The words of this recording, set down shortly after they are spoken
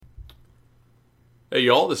Hey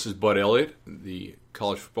y'all, this is Bud Elliott, the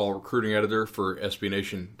college football recruiting editor for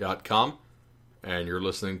SBNation.com, and you're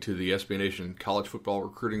listening to the SB Nation College Football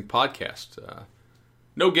Recruiting Podcast.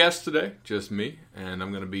 No guests today, just me, and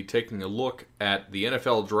I'm going to be taking a look at the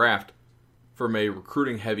NFL Draft from a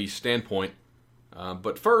recruiting-heavy standpoint.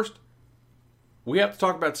 But first, we have to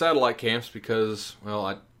talk about satellite camps because,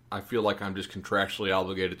 well, I feel like I'm just contractually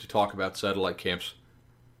obligated to talk about satellite camps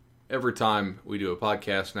every time we do a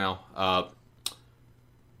podcast now.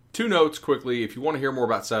 Two notes quickly. If you want to hear more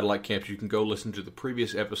about satellite camps, you can go listen to the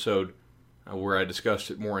previous episode where I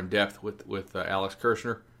discussed it more in depth with Alex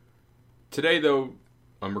Kirshner. Today, though,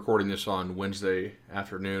 I'm recording this on Wednesday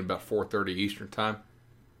afternoon, about 4:30 Eastern Time.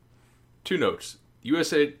 Two notes.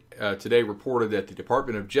 USA Today reported that the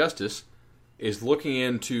Department of Justice is looking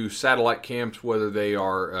into satellite camps, whether they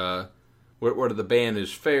are, whether the ban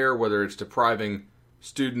is fair, whether it's depriving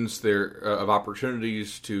students of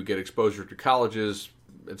opportunities to get exposure to colleges,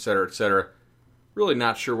 etc., etc. Really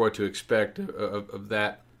not sure what to expect of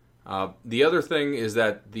that. The other thing is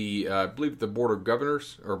that I believe the Board of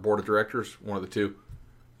Governors or Board of Directors, one of the two,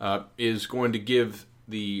 is going to give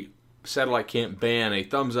the satellite camp ban a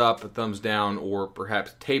thumbs up, a thumbs down, or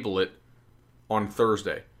perhaps table it on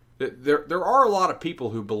Thursday. There are a lot of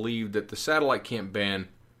people who believe that the satellite camp ban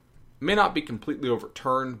may not be completely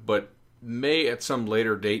overturned, but may at some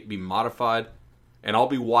later date be modified. And I'll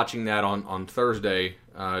be watching that on Thursday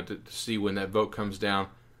to see when that vote comes down.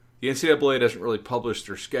 The NCAA doesn't really publish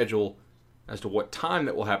their schedule as to what time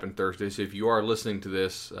that will happen Thursday. So if you are listening to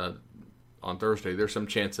this on Thursday, there's some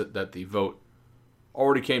chance that the vote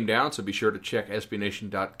already came down. So be sure to check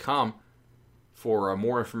SBNation.com for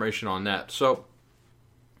more information on that. So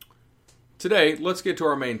today, let's get to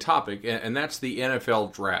our main topic, and that's the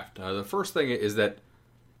NFL Draft. The first thing is that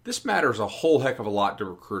this matters a whole heck of a lot to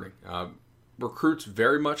recruiting. Recruits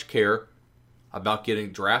very much care about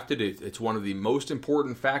getting drafted. It's one of the most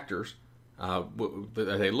important factors that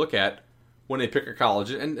they look at when they pick a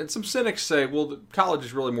college. And some cynics say, well, the college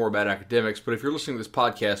is really more about academics. But if you're listening to this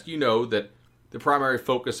podcast, you know that the primary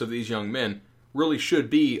focus of these young men really should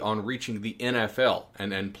be on reaching the NFL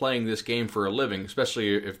and playing this game for a living,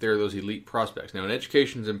 especially if they're those elite prospects. Now,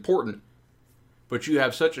 education is important, but you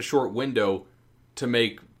have such a short window to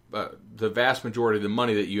make the vast majority of the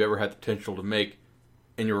money that you ever had the potential to make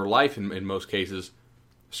in your life in most cases.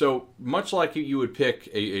 So much like you would pick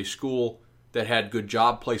a school that had good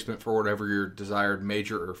job placement for whatever your desired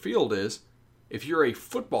major or field is, if you're a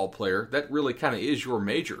football player, that really kind of is your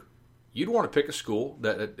major. You'd want to pick a school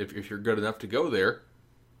that, if you're good enough to go there,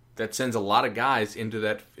 that sends a lot of guys into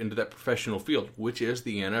that professional field, which is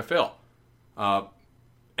the NFL.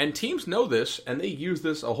 And teams know this, and they use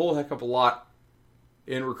this a whole heck of a lot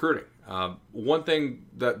in recruiting. One thing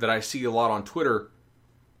that I see a lot on Twitter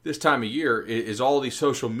this time of year is all the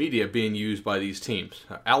social media being used by these teams.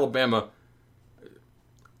 Alabama,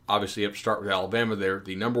 obviously you have to start with Alabama. They're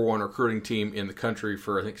the number one recruiting team in the country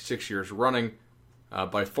for, I think, 6 years running.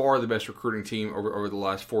 By far the best recruiting team over the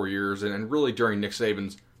last 4 years, and really during Nick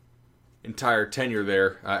Saban's entire tenure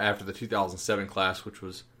there after the 2007 class, which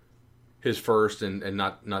was his first and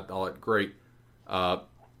not all that great.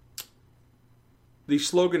 The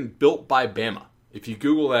slogan "Built by Bama." If you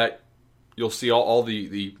Google that, you'll see all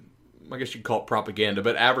the I guess you'd call it propaganda,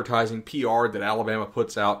 but advertising, PR that Alabama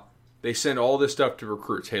puts out. They send all this stuff to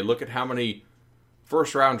recruits. Hey, look at how many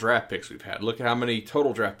first-round draft picks we've had. Look at how many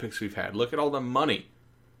total draft picks we've had. Look at all the money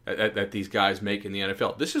that these guys make in the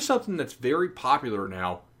NFL. This is something that's very popular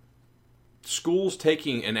now. Schools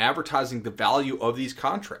taking and advertising the value of these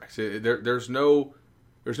contracts. There's no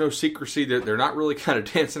secrecy. They're not really kind of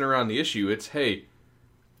dancing around the issue. It's, hey,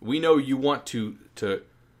 we know you want to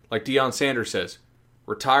like Deion Sanders says,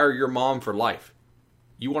 retire your mom for life.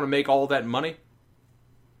 You want to make all that money?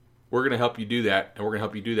 We're going to help you do that, and we're going to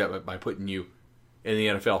help you do that by putting you in the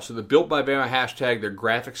NFL. So the Built by Bama hashtag, their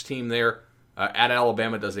graphics team there at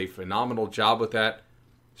Alabama does a phenomenal job with that.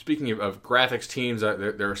 Speaking of graphics teams,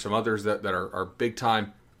 there are some others that are big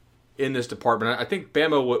time in this department. I think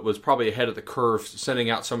Bama was probably ahead of the curve, sending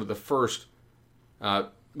out some of the first.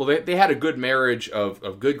 They had a good marriage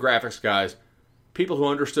of good graphics guys, people who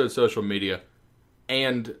understood social media,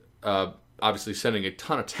 and obviously sending a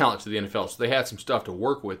ton of talent to the NFL. So they had some stuff to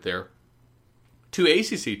work with there. Two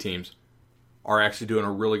ACC teams are actually doing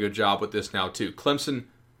a really good job with this now too. Clemson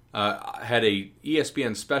had a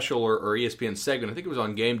ESPN special or ESPN segment, I think it was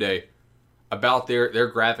on Game Day, about their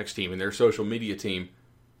graphics team and their social media team.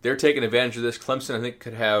 They're taking advantage of this. Clemson, I think,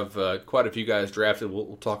 could have quite a few guys drafted.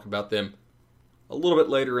 We'll talk about them a little bit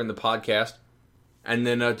later in the podcast. And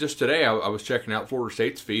then just today, I was checking out Florida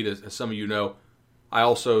State's feed. As some of you know, I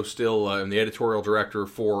also still am the editorial director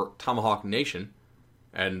for Tomahawk Nation,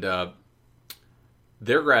 and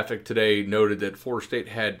their graphic today noted that Florida State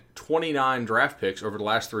had 29 draft picks over the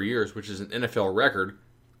last 3 years, which is an NFL record,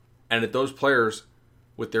 and that those players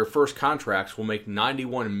with their first contracts will make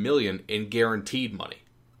 $91 million in guaranteed money,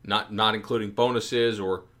 not including bonuses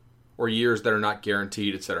or years that are not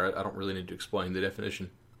guaranteed, etc. I don't really need to explain the definition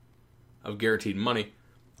of guaranteed money.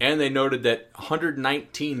 And they noted that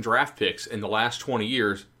 119 draft picks in the last 20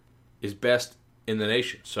 years is best in the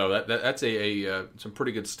nation. So that's some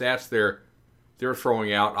pretty good stats there they're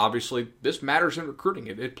throwing out. Obviously, this matters in recruiting.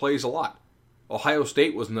 It plays a lot. Ohio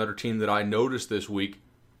State was another team that I noticed this week,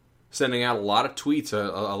 sending out a lot of tweets,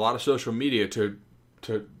 a lot of social media to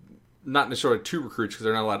not necessarily to recruits, because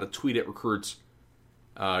they're not allowed to tweet at recruits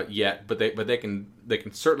yet, but they can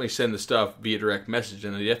certainly send the stuff via direct message,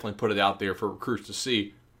 and they definitely put it out there for recruits to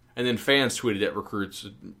see. And then fans tweeted at recruits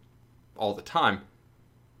all the time.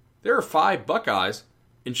 There are 5 Buckeyes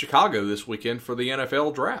in Chicago this weekend for the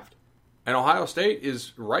NFL draft. And Ohio State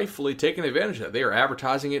is rightfully taking advantage of that. They are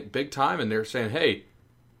advertising it big time, and they're saying, hey,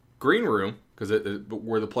 green room, because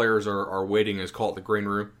where the players are waiting is called the green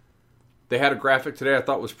room. They had a graphic today I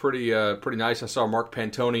thought was pretty nice. I saw Mark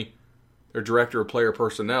Pantoni, their director of player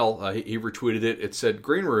personnel, he retweeted it. It said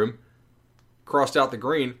green room, crossed out the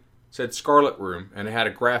green, said Scarlet Room, and it had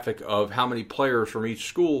a graphic of how many players from each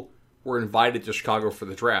school were invited to Chicago for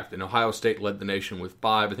the draft. And Ohio State led the nation with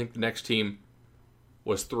 5. I think the next team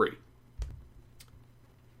was 3.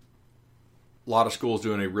 A lot of schools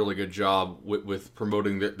doing a really good job with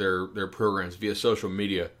promoting their programs via social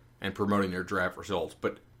media and promoting their draft results.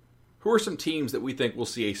 But who are some teams that we think will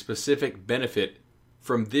see a specific benefit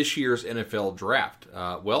from this year's NFL draft?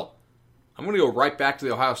 Well, I'm going to go right back to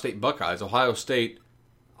the Ohio State Buckeyes. Ohio State,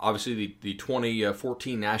 obviously the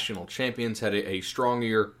 2014 national champions, had a strong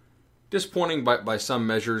year. Disappointing by some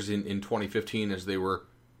measures in 2015, as they were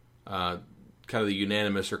kind of the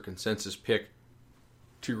unanimous or consensus pick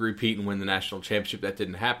to repeat and win the national championship. That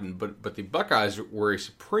didn't happen, but the Buckeyes were a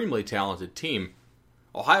supremely talented team.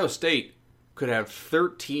 Ohio State could have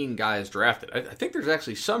 13 guys drafted. I think there's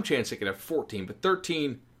actually some chance they could have 14, but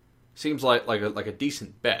 13 seems like a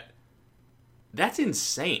decent bet. That's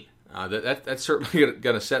insane. That's certainly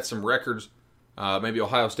going to set some records, maybe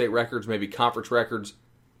Ohio State records, maybe conference records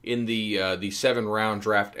in the 7-round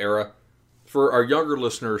draft era. For our younger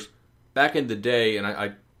listeners, back in the day, and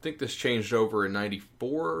I think this changed over in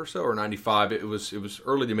 94 or so, or 95, it was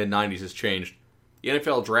early to mid-90s it's changed. The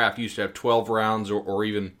NFL draft used to have 12 rounds or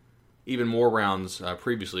even more rounds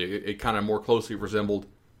previously. It kind of more closely resembled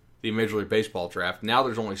the Major League Baseball draft. Now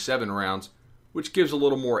there's only 7 rounds, which gives a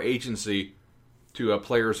little more agency to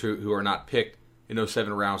players who are not picked in those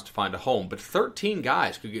 7 rounds to find a home. But 13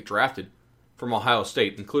 guys could get drafted from Ohio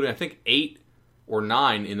State, including I think 8 or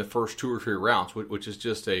 9 in the first 2 or 3 rounds, which is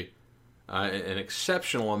just an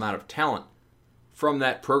exceptional amount of talent from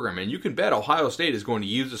that program. And you can bet Ohio State is going to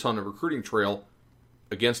use this on the recruiting trail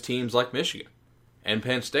against teams like Michigan and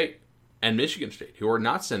Penn State and Michigan State, who are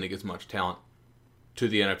not sending as much talent to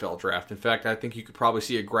the NFL draft. In fact, I think you could probably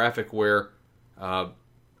see a graphic where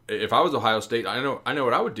if I was Ohio State, I know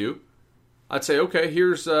what I would do. I'd say, okay,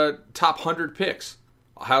 here's top 100 picks.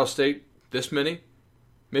 Ohio State, this many.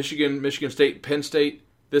 Michigan State, Penn State,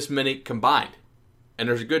 this many combined. And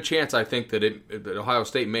there's a good chance, I think, that Ohio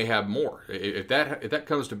State may have more. If that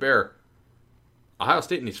comes to bear, Ohio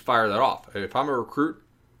State needs to fire that off. If I'm a recruit,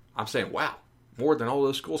 I'm saying, wow, more than all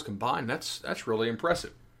those schools combined. That's really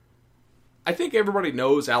impressive. I think everybody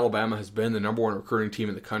knows Alabama has been the number 1 recruiting team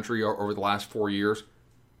in the country over the last 4 years.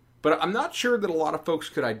 But I'm not sure that a lot of folks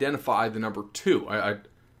could identify the number 2.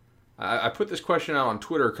 I put this question out on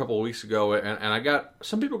Twitter a couple of weeks ago, and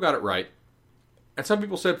some people got it right. And some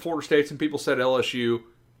people said Florida State, some people said LSU.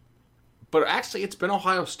 But actually, it's been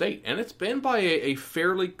Ohio State, and it's been by a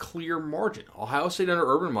fairly clear margin. Ohio State under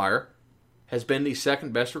Urban Meyer has been the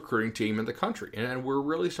second best recruiting team in the country. And we're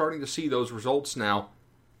really starting to see those results now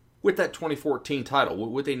with that 2014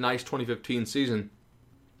 title, with a nice 2015 season,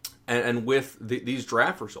 and with these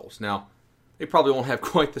draft results. Now, they probably won't have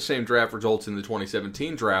quite the same draft results in the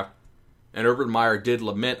 2017 draft, and Urban Meyer did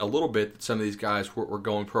lament a little bit that some of these guys were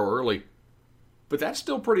going pro early. But that's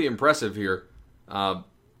still pretty impressive here. I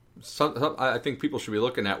think people should be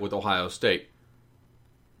looking at with Ohio State.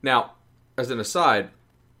 Now, as an aside,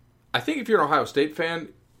 I think if you're an Ohio State fan,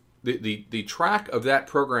 the track of that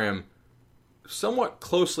program somewhat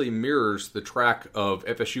closely mirrors the track of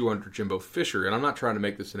FSU under Jimbo Fisher. And I'm not trying to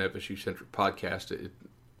make this an FSU-centric podcast.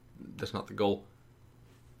 That's not the goal.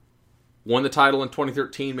 Won the title in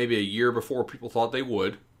 2013, maybe a year before people thought they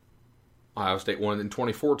would. Ohio State won in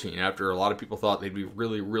 2014 after a lot of people thought they'd be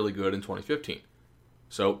really, really good in 2015.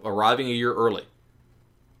 So arriving a year early.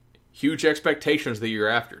 Huge expectations the year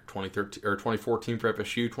after, 2013 or 2014 for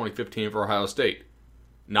FSU, 2015 for Ohio State.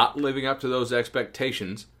 Not living up to those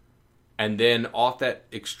expectations, and then off that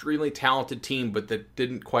extremely talented team, but that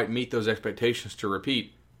didn't quite meet those expectations to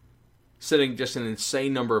repeat, sending just an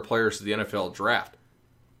insane number of players to the NFL draft.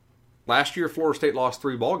 Last year, Florida State lost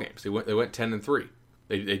 3 ball games. They went 10-3.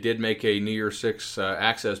 They did make a New Year's Six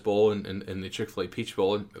Access Bowl in the Chick-fil-A Peach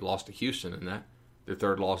Bowl, and they lost to Houston in that, their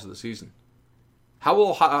 3rd loss of the season. How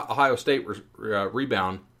will Ohio State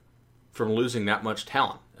rebound from losing that much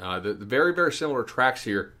talent? The very, very similar tracks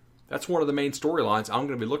here. That's one of the main storylines I'm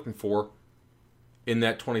going to be looking for in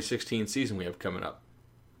that 2016 season we have coming up.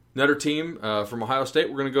 Another team from Ohio State,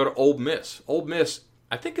 we're going to go to Ole Miss. Ole Miss,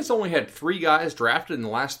 I think it's only had 3 guys drafted in the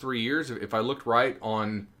last 3 years, if I looked right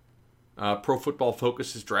on Pro Football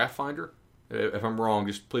Focus's Draft Finder. If I'm wrong,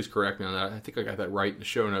 just please correct me on that. I think I got that right in the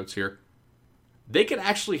show notes here. They could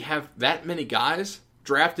actually have that many guys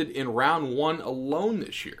drafted in round 1 alone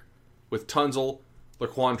this year, with Tunzel,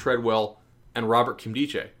 Laquan Treadwell, and Robert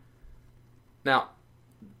Kimdiche. Now,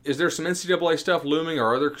 is there some NCAA stuff looming? Or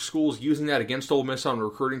are other schools using that against Ole Miss on the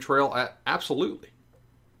recruiting trail? Absolutely.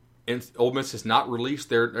 And Ole Miss has not released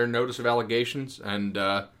their notice of allegations, and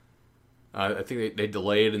I think they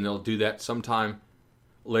delayed, and they'll do that sometime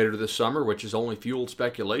later this summer, which has only fueled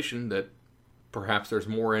speculation that perhaps there's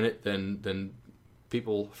more in it than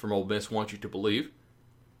people from Ole Miss want you to believe.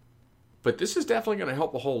 But this is definitely going to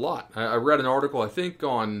help a whole lot. I read an article, I think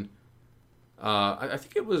on, I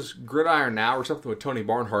think it was Gridiron Now or something with Tony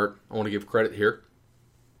Barnhart. I want to give credit here.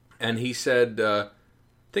 And he said,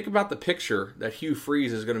 think about the picture that Hugh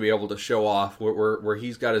Freeze is going to be able to show off where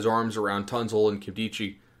he's got his arms around Tunzel and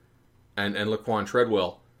Kimdiche and Laquan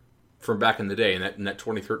Treadwell from back in the day, in that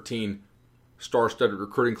 2013 star-studded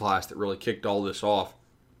recruiting class that really kicked all this off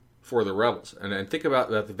for the Rebels. And think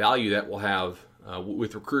about the value that will have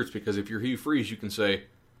with recruits, because if you're Hugh Freeze, you can say,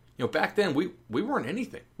 back then we weren't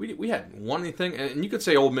anything. We hadn't won anything, and you could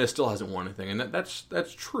say Ole Miss still hasn't won anything, and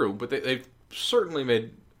that's true. But they've certainly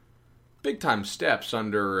made big-time steps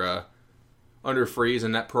under Freeze,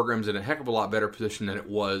 and that program's in a heck of a lot better position than it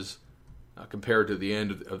was compared to the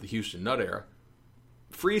end of the Houston Nutt era.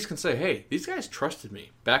 Freeze can say, hey, these guys trusted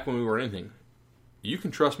me back when we weren't anything. You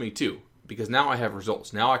can trust me too, because now I have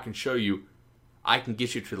results. Now I can show you I can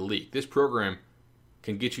get you to the league. This program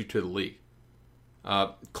can get you to the league.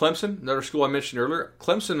 Clemson, another school I mentioned earlier.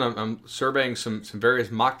 Clemson, I'm surveying some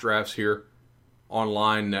various mock drafts here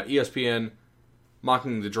online. ESPN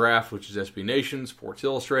mocking the draft, which is SB Nation, Sports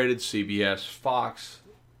Illustrated, CBS, Fox.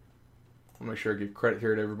 I'll make sure I give credit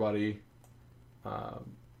here to everybody. What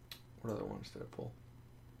other ones did I pull?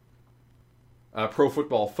 Pro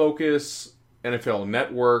Football Focus, NFL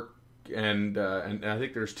Network, and I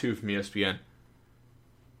think there's 2 from ESPN.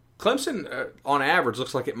 Clemson, on average,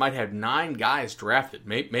 looks like it might have 9 guys drafted,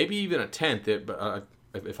 maybe even a 10th.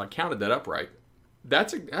 If I counted that up right,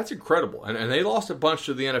 that's incredible. And they lost a bunch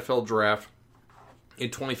to the NFL draft in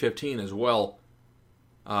 2015 as well.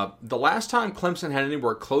 The last time Clemson had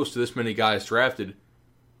anywhere close to this many guys drafted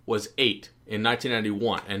was 8 in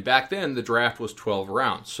 1991, and back then the draft was 12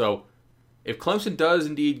 rounds. So if Clemson does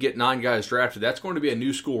indeed get 9 guys drafted, that's going to be a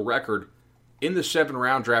new school record in the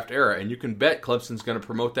 7-round draft era, and you can bet Clemson's going to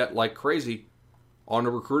promote that like crazy on the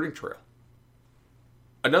recruiting trail.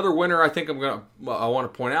 Another winner I think I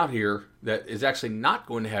want to point out here that is actually not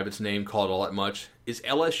going to have its name called all that much is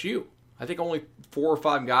LSU. I think only 4 or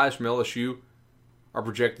 5 guys from LSU are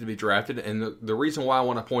projected to be drafted, and the reason why I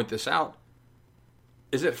want to point this out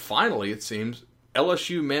is that finally, it seems,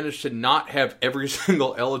 LSU managed to not have every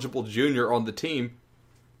single eligible junior on the team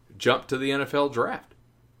jump to the NFL draft.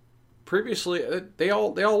 Previously, they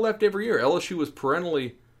all left every year. LSU was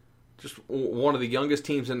perennially just one of the youngest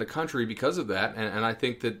teams in the country because of that, and I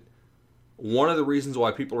think that one of the reasons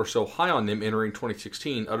why people are so high on them entering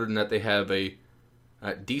 2016, other than that they have a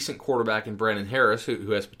decent quarterback in Brandon Harris,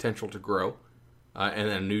 who has potential to grow, and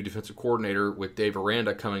then a new defensive coordinator with Dave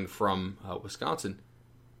Aranda coming from Wisconsin,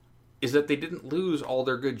 is that they didn't lose all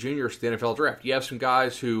their good juniors to the NFL draft. You have some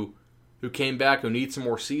guys who came back who need some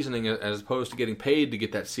more seasoning as opposed to getting paid to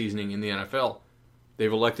get that seasoning in the NFL.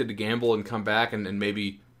 They've elected to gamble and come back and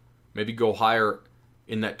maybe go higher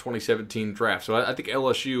in that 2017 draft. So I think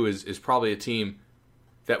LSU is probably a team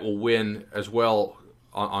that will win as well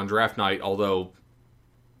on draft night, although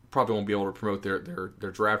probably won't be able to promote their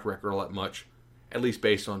draft record all that much, at least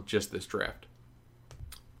based on just this draft.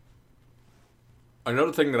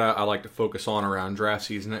 Another thing that I like to focus on around draft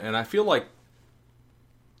season, and I feel like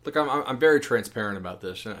Look, I'm very transparent about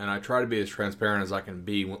this, and I try to be as transparent as I can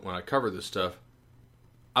be when I cover this stuff.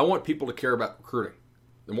 I want people to care about recruiting.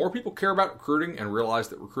 The more people care about recruiting and realize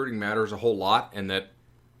that recruiting matters a whole lot and that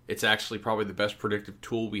it's actually probably the best predictive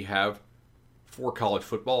tool we have for college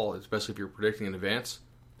football, especially if you're predicting in advance,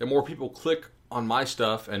 the more people click on my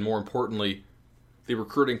stuff and, more importantly, the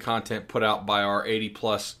recruiting content put out by our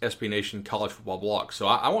 80-plus SB Nation college football blog. So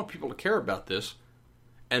I want people to care about this.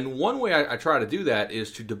 And one way I try to do that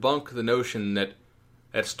is to debunk the notion that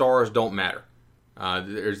stars don't matter.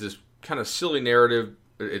 There's this kind of silly narrative.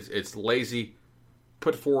 It's lazy,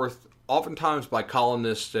 put forth oftentimes by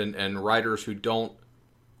columnists and writers who don't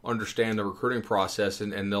understand the recruiting process,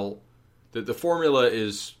 and the formula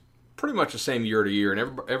is pretty much the same year to year.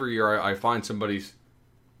 And every year I find somebody's,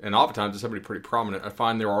 and oftentimes it's somebody pretty prominent, I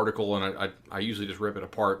find their article and I usually just rip it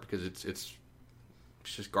apart because it's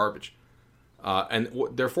just garbage. And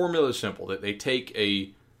their formula is simple: that they take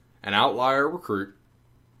an outlier recruit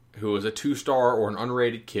who is a 2-star or an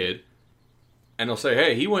unrated kid, and they'll say,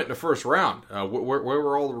 "Hey, he went in the first round. Where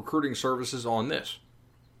were all the recruiting services on this?"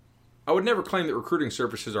 I would never claim that recruiting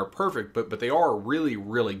services are perfect, but they are really,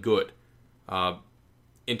 really good.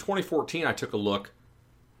 In 2014, I took a look,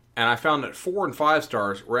 and I found that 4 and 5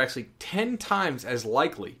 stars were actually 10 times as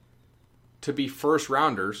likely to be first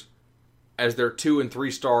rounders as their 2 and 3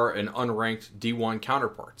 star and unranked D1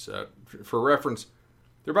 counterparts. For reference,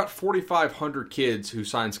 there are about 4,500 kids who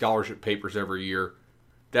sign scholarship papers every year.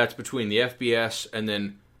 That's between the FBS, and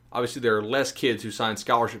then obviously there are less kids who sign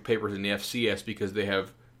scholarship papers in the FCS because they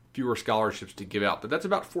have fewer scholarships to give out. But that's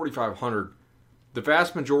about 4,500. The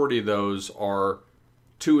vast majority of those are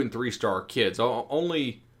 2 and 3 star kids.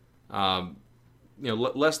 Only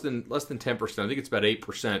less than 10%. I think it's about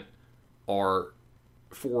 8% are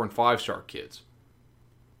 4 and 5 star kids.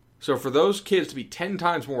 So for those kids to be 10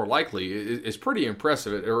 times more likely is pretty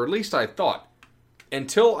impressive, or at least I thought.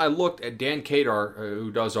 Until I looked at Dan Kadar,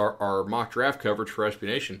 who does our mock draft coverage for SB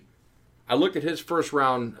Nation. I looked at his first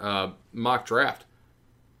round mock draft,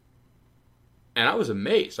 and I was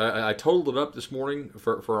amazed. I totaled it up this morning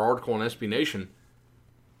for an article on SB Nation.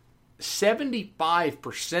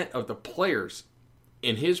 75% of the players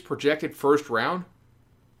in his projected first round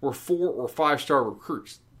were 4 or 5 star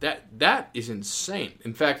recruits. That is insane.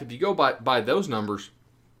 In fact, if you go by those numbers,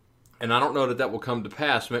 and I don't know that will come to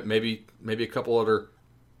pass, maybe a couple other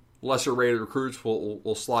lesser rated recruits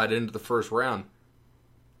will slide into the first round.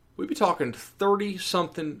 We'd be talking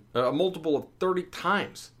 30-something, a multiple of 30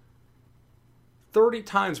 times. 30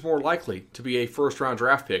 times more likely to be a first-round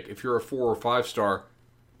draft pick if you're a 4 or 5 star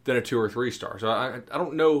than a 2 or 3 star. So I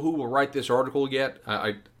don't know who will write this article yet.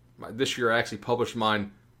 This year I actually published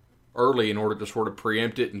mine early in order to sort of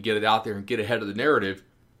preempt it and get it out there and get ahead of the narrative.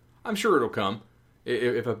 I'm sure it'll come.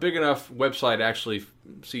 If a big enough website actually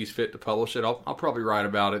sees fit to publish it, I'll probably write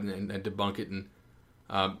about it and debunk it and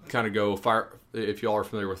kind of go fire. If y'all are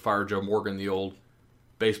familiar with Fire Joe Morgan, the old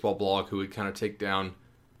baseball blog, who would kind of take down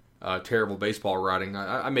terrible baseball writing,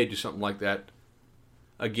 I may do something like that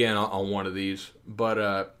again on one of these.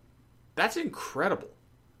 But that's incredible.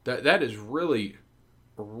 That is really,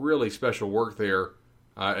 really special work there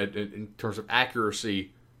in terms of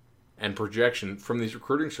accuracy and projection from these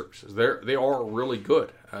recruiting services. They are really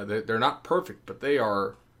good. They're not perfect, but they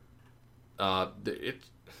are.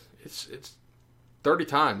 It's 30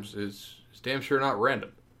 times is damn sure not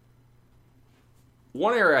random.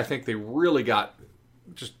 One area I think they really got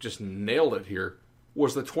just nailed it here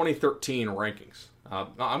was the 2013 rankings.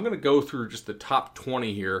 I'm going to go through just the top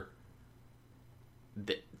 20 here.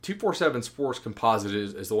 The 247 Sports Composite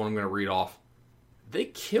is the one I'm going to read off. They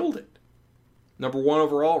killed it. Number 1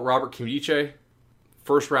 overall, Robert Kimdiche.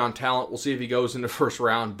 First round talent. We'll see if he goes in the first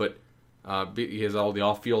round, but he has all the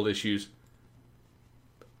off-field issues.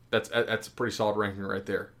 That's a pretty solid ranking right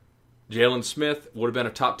there. Jalen Smith would have been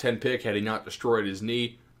a top 10 pick had he not destroyed his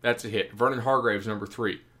knee. That's a hit. Vernon Hargraves, number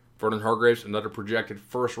 3. Vernon Hargraves, another projected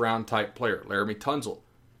first-round type player. Laramie Tunsil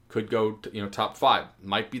could go top 5.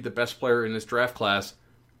 Might be the best player in this draft class.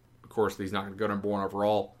 Of course, he's not going to go number 1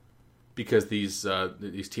 overall because these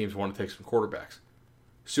teams want to take some quarterbacks.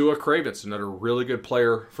 Sua Kravitz, another really good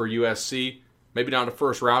player for USC. Maybe not a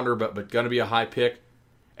first-rounder, but going to be a high pick.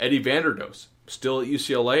 Eddie Vanderdoes, still at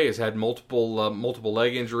UCLA, has had multiple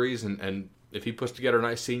leg injuries, and if he puts together a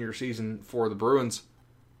nice senior season for the Bruins,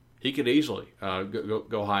 he could easily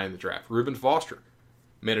go high in the draft. Reuben Foster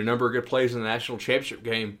made a number of good plays in the national championship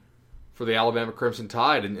game for the Alabama Crimson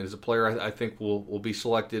Tide, and is a player I think will be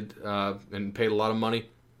selected and paid a lot of money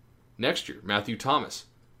next year. Matthew Thomas,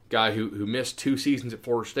 guy who missed 2 seasons at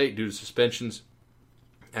Florida State due to suspensions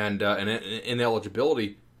and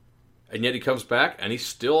ineligibility, And yet he comes back, and he's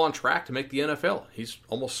still on track to make the NFL. He's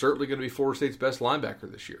almost certainly going to be Florida State's best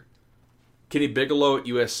linebacker this year. Kenny Bigelow at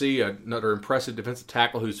USC, another impressive defensive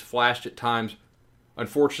tackle who's flashed at times.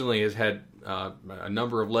 Unfortunately, has had a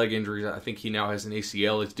number of leg injuries. I think he now has an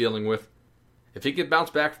ACL he's dealing with. If he could bounce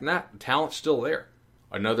back from that, the talent's still there.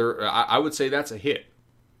 I would say that's a hit.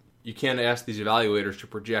 You can't ask these evaluators to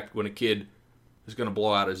project when a kid is going to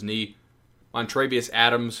blow out his knee. Montravius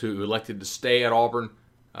Adams, who elected to stay at Auburn,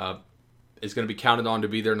 is going to be counted on to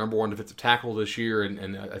be their number one defensive tackle this year,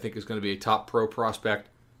 and I think is going to be a top pro prospect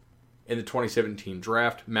in the 2017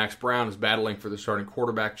 draft. Max Brown is battling for the starting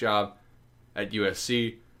quarterback job at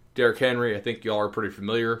USC. Derrick Henry, I think y'all are pretty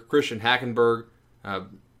familiar. Christian Hackenberg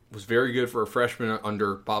was very good for a freshman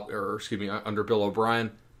under Bill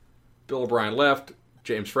O'Brien. Bill O'Brien left.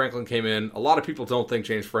 James Franklin came in. A lot of people don't think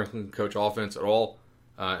James Franklin can coach offense at all,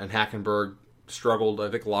 and Hackenberg struggled. I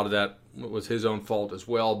think a lot of that was his own fault as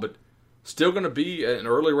well, but still going to be an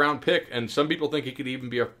early round pick, and some people think he could even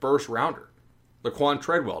be a first rounder. Laquan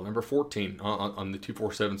Treadwell, number 14 on the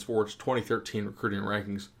 247 Sports 2013 recruiting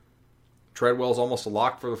rankings. Treadwell's almost a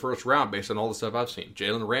lock for the first round based on all the stuff I've seen.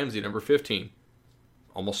 Jalen Ramsey, number 15,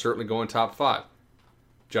 almost certainly going top 5.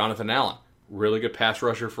 Jonathan Allen, really good pass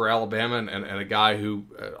rusher for Alabama, and a guy who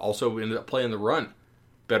also ended up playing the run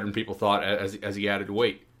better than people thought as he added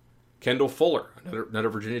weight. Kendall Fuller, another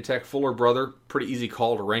Virginia Tech Fuller brother, pretty easy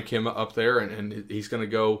call to rank him up there, and he's going to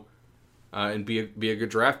go and be a good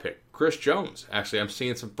draft pick. Chris Jones, actually, I'm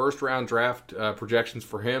seeing some first-round draft projections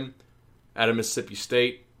for him out of Mississippi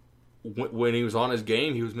State. When he was on his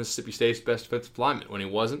game, he was Mississippi State's best defensive lineman. When he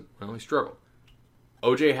wasn't, well, he struggled.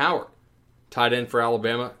 O.J. Howard, tight end for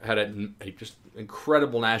Alabama, had a just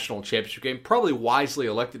incredible national championship game. Probably wisely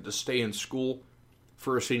elected to stay in school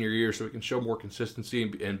for a senior year so he can show more consistency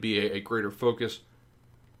and be a greater focus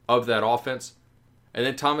of that offense. And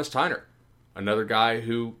then Thomas Tyner, another guy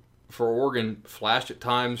who, for Oregon, flashed at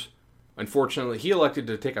times. Unfortunately, he elected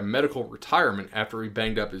to take a medical retirement after he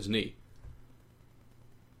banged up his knee.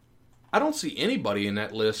 I don't see anybody in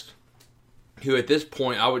that list who at this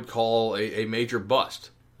point I would call a major bust,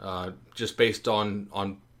 just based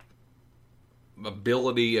on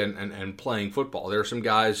ability and playing football. There are some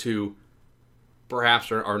guys who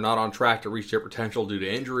perhaps are not on track to reach their potential due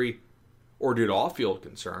to injury or due to off-field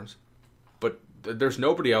concerns. But there's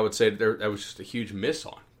nobody I would say that was just a huge miss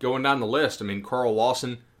on. Going down the list, I mean, Carl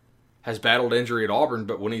Lawson has battled injury at Auburn,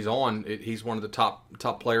 but when he's on, he's one of the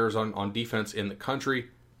top players on defense in the country.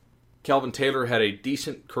 Kelvin Taylor had a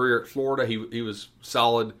decent career at Florida. He was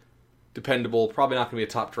solid, dependable, probably not going to be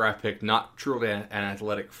a top draft pick, not truly an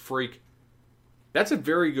athletic freak. That's a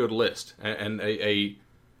very good list, and a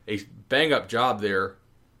bang-up job there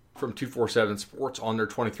from 247 Sports on their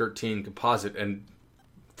 2013 composite. And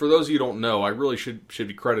for those of you who don't know, I really should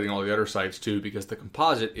be crediting all the other sites too, because the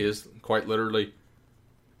composite is quite literally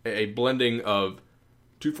a blending of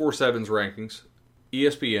 247's rankings,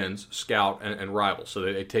 ESPN's, Scout, and Rival. So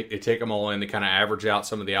they take them all in, they kind of average out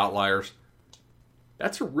some of the outliers.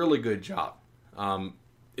 That's a really good job.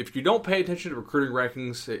 If you don't pay attention to recruiting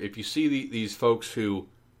rankings, if you see these folks who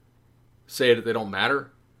say that they don't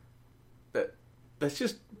matter, that's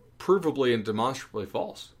just provably and demonstrably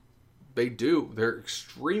false. They do. They're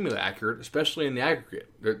extremely accurate, especially in the aggregate.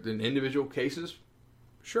 In individual cases,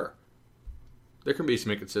 sure. There can be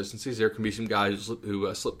some inconsistencies. There can be some guys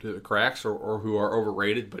who slip through the cracks or who are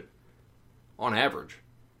overrated, but on average,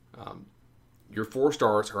 your 4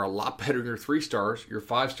 stars are a lot better than your 3 stars. Your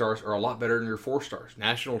 5 stars are a lot better than your 4 stars.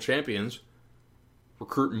 National champions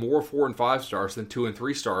recruit more 4 and 5 stars than 2 and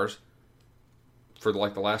 3 stars for the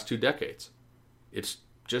last 2 decades. It's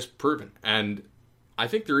just proven. And I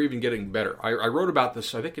think they're even getting better. I wrote about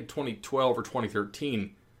this, I think, in 2012 or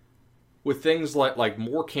 2013, with things like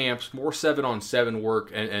more camps, more 7-on-7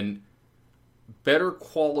 work, and better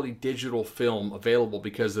quality digital film available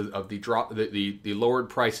because of the lowered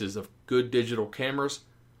prices of good digital cameras.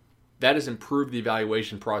 That has improved the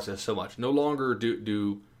evaluation process so much. No longer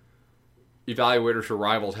do evaluators or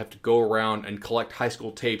rivals have to go around and collect high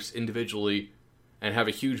school tapes individually and have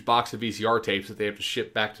a huge box of VCR tapes that they have to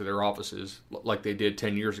ship back to their offices like they did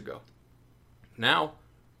 10 years ago. Now,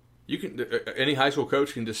 any high school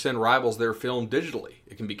coach can just send rivals their film digitally.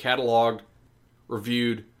 It can be cataloged,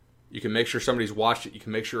 reviewed. You can make sure somebody's watched it. You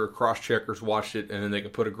can make sure a cross-checker's watched it, and then they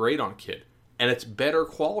can put a grade on a kid. And it's better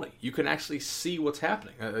quality. You can actually see what's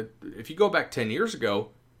happening. If you go back 10 years ago,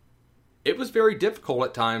 it was very difficult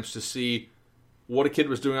at times to see what a kid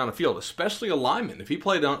was doing on the field, especially a lineman. If he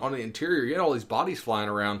played on the interior, you had all these bodies flying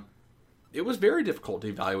around. It was very difficult to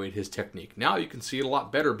evaluate his technique. Now you can see it a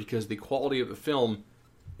lot better because the quality of the film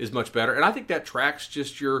is much better. And I think that tracks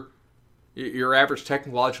just your your average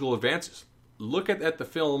technological advances. Look at the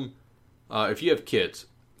film. If you have kids,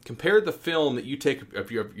 compare the film that you take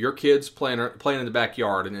of your kids playing in the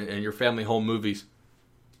backyard and your family home movies.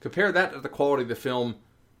 Compare that to the quality of the film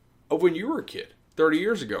of when you were a kid, 30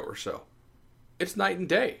 years ago or so. It's night and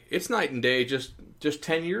day. It's night and day. Just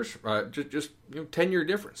 10 years, 10-year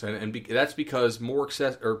difference, and that's because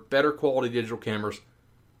better quality digital cameras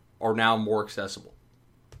are now more accessible.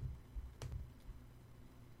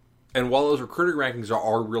 And while those recruiting rankings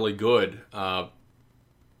are really good,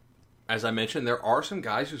 as I mentioned, there are some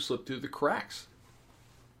guys who slip through the cracks.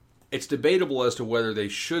 It's debatable as to whether they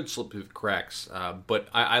should slip through the cracks, but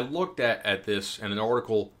I looked at this in an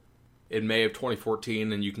article in May of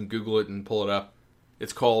 2014, and you can Google it and pull it up.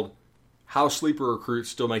 It's called "How Sleeper Recruits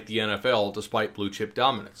Still Make the NFL Despite Blue Chip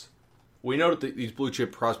Dominance." We know that these blue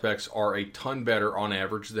chip prospects are a ton better on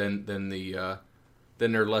average than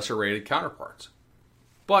their lesser rated counterparts.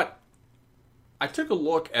 But I took a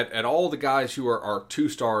look at all the guys who are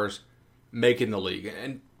 2-stars making the league.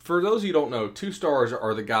 And for those of you who don't know, 2-stars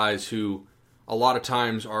are the guys who a lot of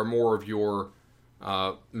times are more of your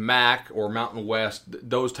MAC or Mountain West,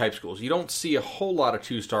 those type schools. You don't see a whole lot of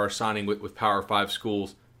 2-stars signing with Power 5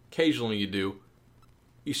 schools. Occasionally you do.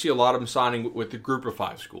 You see a lot of them signing with the Group of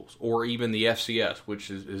 5 schools, or even the FCS,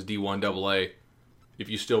 which is D1 AA, if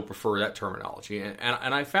you still prefer that terminology. And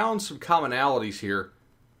I found some commonalities here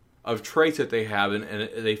of traits that they have, and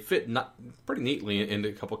they fit pretty neatly into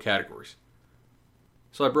a couple categories.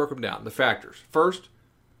 So I broke them down. The factors. First,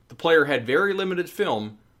 the player had very limited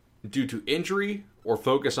film due to injury or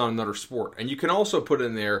focus on another sport. And you can also put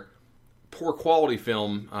in there poor quality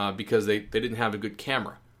film because they didn't have a good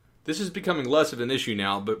camera. This is becoming less of an issue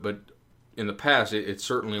now, but in the past it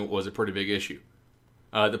certainly was a pretty big issue.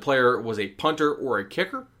 The player was a punter or a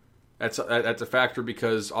kicker. That's a factor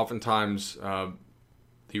because oftentimes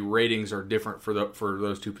the ratings are different for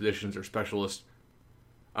those two positions or specialists.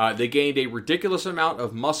 They gained a ridiculous amount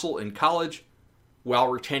of muscle in college while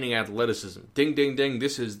retaining athleticism. Ding, ding, ding.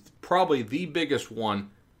 This is probably the biggest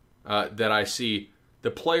one that I see.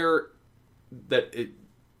 The player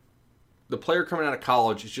coming out of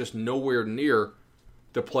college is just nowhere near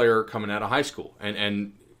the player coming out of high school,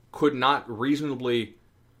 and could not reasonably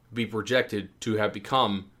be projected to have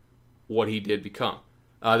become what he did become.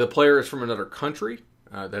 The player is from another country.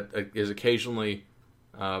 That is occasionally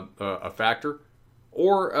a factor.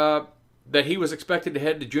 Or that he was expected to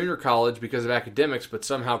head to junior college because of academics, but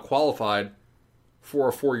somehow qualified for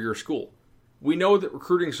a 4-year school. We know that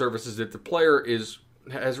recruiting services, if the player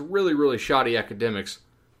has really, really shoddy academics,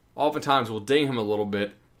 oftentimes will ding him a little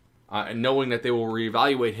bit, and knowing that they will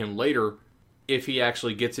reevaluate him later if he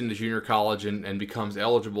actually gets into junior college and becomes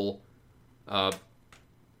eligible.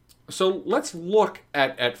 So let's look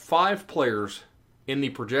at 5 players in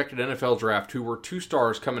the projected NFL draft who were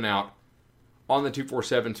 2-stars coming out on the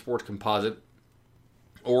 247 Sports Composite,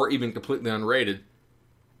 or even completely unrated,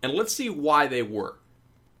 and let's see why they were.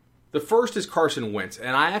 The first is Carson Wentz,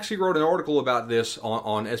 and I actually wrote an article about this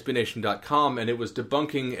on SBNation.com, and it was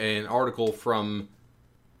debunking an article from,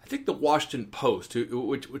 I think, the Washington Post,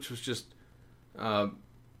 which was just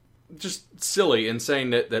silly in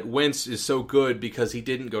saying that Wentz is so good because he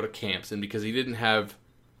didn't go to camps and because he didn't have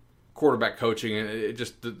quarterback coaching, and it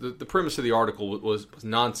just the premise of the article was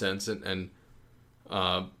nonsense, and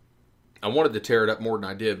I wanted to tear it up more than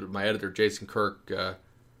I did, but my editor Jason Kirk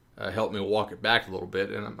helped me walk it back a little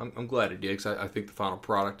bit, and I'm glad he did because I think the final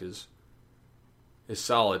product is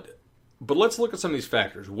solid. But let's look at some of these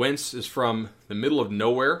factors. Wentz is from the middle of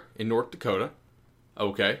nowhere in North Dakota.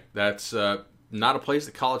 Okay, that's not a place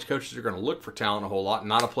that college coaches are going to look for talent a whole lot.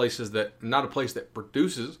 Not a place that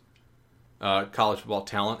produces college football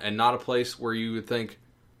talent, and not a place where you would think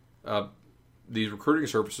these recruiting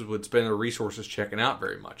services would spend their resources checking out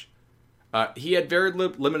very much. He had very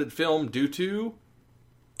limited film due to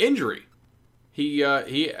injury.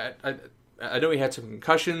 I know he had some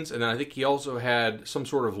concussions, and then I think he also had some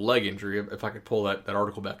sort of leg injury. If I could pull that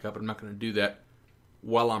article back up, I'm not going to do that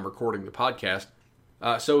while I'm recording the podcast.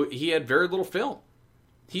 So he had very little film.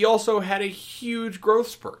 He also had a huge growth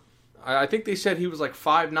spurt. I think they said he was like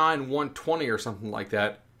 5'9", 120 or something like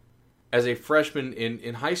that as a freshman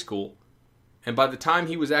in high school. And by the time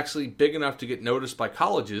he was actually big enough to get noticed by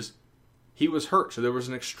colleges, he was hurt. So there was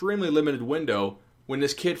an extremely limited window when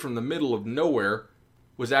this kid from the middle of nowhere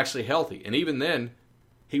was actually healthy. And even then,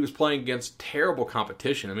 he was playing against terrible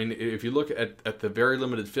competition. I mean, if you look at the very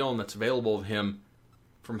limited film that's available of him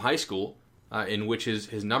from high school, in which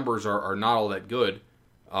his numbers are not all that good,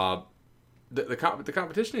 the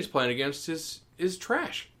competition he's playing against is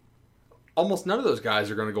trash. Almost none of those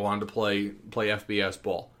guys are going to go on to play FBS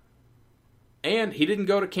ball. And he didn't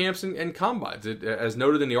go to camps and combines. As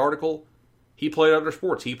noted in the article, he played other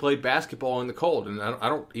sports. He played basketball in the cold, and I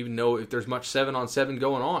don't even know if there's much 7-on-7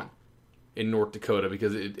 going on in North Dakota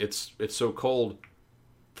because it's so cold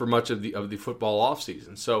for much of the football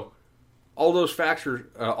offseason. So all those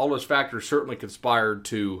factors certainly conspired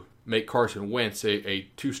to make Carson Wentz a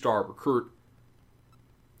 2-star recruit.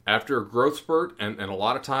 After a growth spurt and a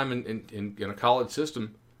lot of time in a college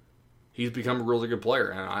system, he's become a really good player,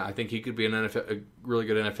 and I think he could be a really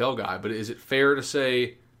good NFL guy. But is it fair to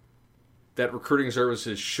say that recruiting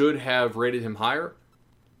services should have rated him higher?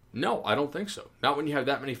 No, I don't think so. Not when you have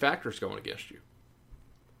that many factors going against you.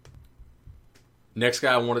 Next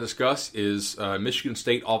guy I want to discuss is Michigan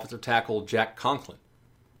State offensive tackle Jack Conklin.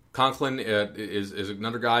 Conklin is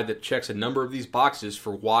another guy that checks a number of these boxes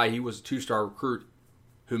for why he was a 2-star recruit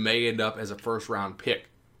who may end up as a first-round pick.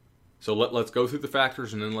 So let's go through the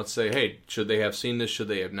factors and then let's say, hey, should they have seen this? Should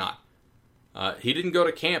they have not? He didn't go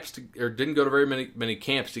to camps didn't go to very many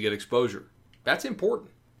camps to get exposure. That's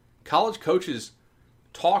important. College coaches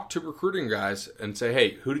talk to recruiting guys and say,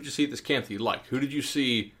 hey, who did you see at this camp that you liked? Who did you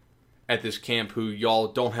see at this camp who y'all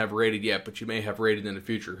don't have rated yet, but you may have rated in the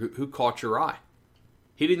future? Who caught your eye?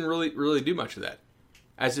 He didn't really do much of that.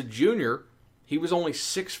 As a junior, he was only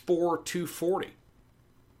 6'4", 240.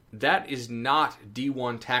 That is not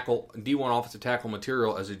D1 offensive tackle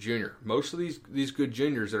material as a junior. Most of these good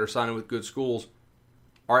juniors that are signing with good schools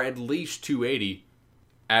are at least 280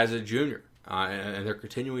 as a junior, and they're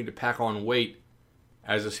continuing to pack on weight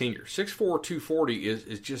as a senior. 6'4", 240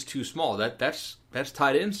 is just too small. That's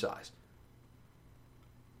tight end size.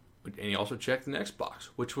 And he also checked the next box,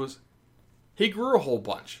 which was he grew a whole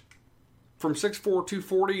bunch from 6'4",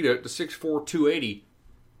 240 to 6'4", 280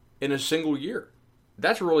 in a single year.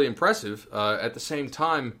 That's really impressive. At the same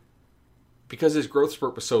time, because his growth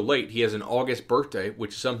spurt was so late, he has an August birthday,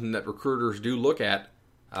 which is something that recruiters do look at,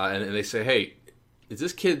 and they say, hey, is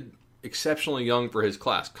this kid exceptionally young for his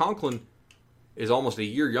class? Conklin is almost a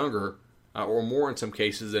year younger, or more in some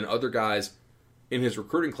cases, than other guys in his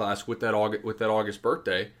recruiting class with that August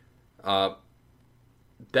birthday.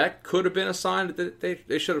 That could have been a sign that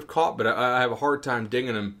they should have caught, but I have a hard time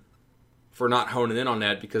dinging him for not honing in on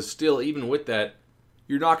that, because still, even with that,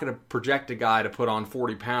 you're not going to project a guy to put on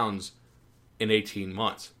 40 pounds in 18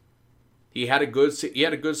 months. He had a good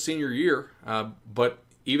senior year, but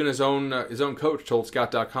even his own coach told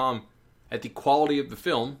Scout.com that the quality of the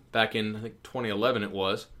film back in, I think, 2011 it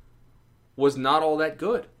was not all that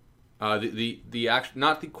good. Not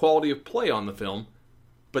the quality of play on the film,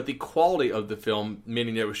 but the quality of the film,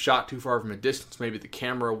 meaning it was shot too far from a distance. Maybe the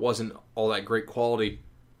camera wasn't all that great quality.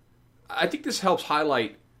 I think this helps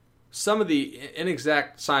highlight some of the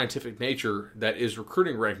inexact scientific nature that is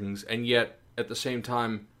recruiting rankings, and yet at the same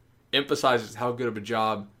time emphasizes how good of a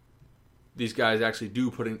job these guys actually do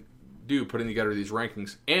putting together these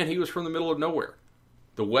rankings. And he was from the middle of nowhere.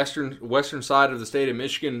 The western side of the state of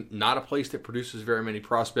Michigan, not a place that produces very many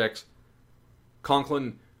prospects.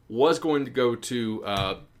 Conklin was going to go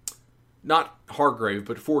to not Hargrave,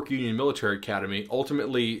 but Fork Union Military Academy.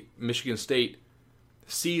 Ultimately, Michigan State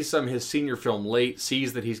sees some of his senior film late,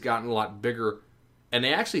 sees that he's gotten a lot bigger, and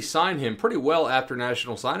they actually signed him pretty well after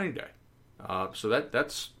National Signing Day. So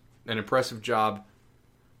that's an impressive job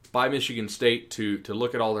by Michigan State to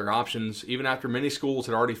look at all their options, even after many schools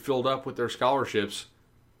had already filled up with their scholarships,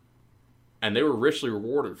 and they were richly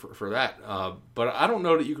rewarded for that. But I don't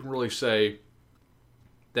know that you can really say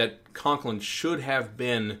that Conklin should have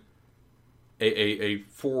been a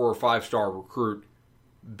 4 or 5 star recruit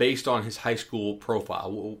based on his high school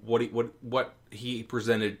profile, what he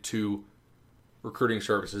presented to recruiting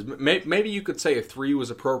services. Maybe you could say a 3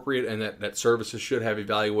 was appropriate, and that services should have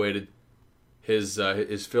evaluated his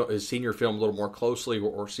senior film a little more closely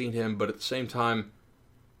or seen him. But at the same time,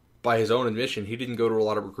 by his own admission, he didn't go to a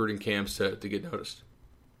lot of recruiting camps to get noticed.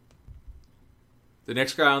 The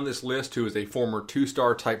next guy on this list, who is a former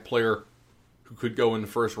 2-star type player who could go in the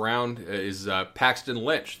first round, is Paxton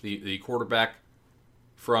Lynch, the quarterback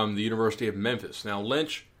from the University of Memphis. Now,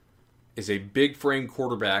 Lynch is a big frame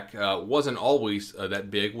quarterback, wasn't always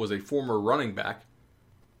that big, was a former running back.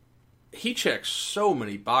 He checks so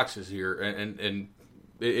many boxes here, and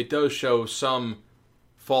it does show some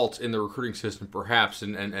faults in the recruiting system, perhaps,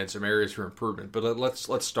 and some areas for improvement. But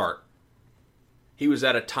let's start. He was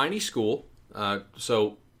at a tiny school,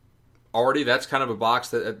 so already that's kind of a box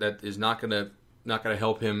that is not going to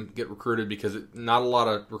help him get recruited, because not a lot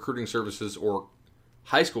of recruiting services or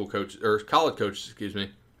high school coaches, or college coaches,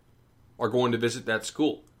 are going to visit that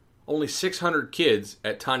school. Only 600 kids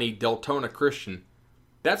at tiny Deltona Christian.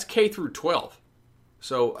 That's K through 12.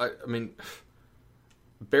 So, I mean,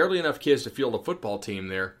 barely enough kids to field a football team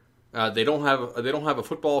there. They don't have a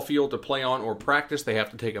football field to play on or practice. They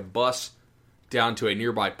have to take a bus down to a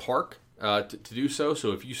nearby park to do so.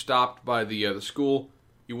 So if you stopped by the school,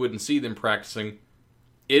 you wouldn't see them practicing.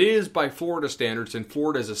 It is by Florida standards, and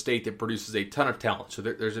Florida is a state that produces a ton of talent. So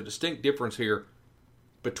there's a distinct difference here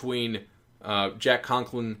between Jack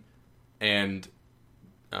Conklin and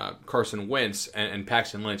Carson Wentz and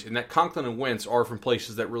Paxton Lynch. And that Conklin and Wentz are from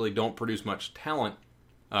places that really don't produce much talent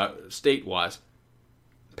state-wise.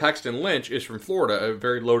 Paxton Lynch is from Florida, a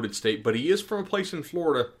very loaded state, but he is from a place in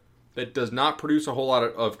Florida that does not produce a whole lot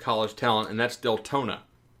of college talent, and that's Deltona.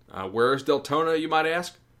 Where is Deltona, you might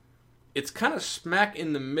ask? It's kind of smack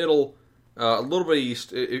in the middle, a little bit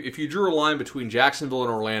east. If you drew a line between Jacksonville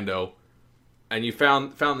and Orlando, and you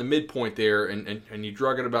found the midpoint there, and you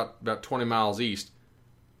drug it about 20 miles east,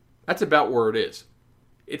 that's about where it is.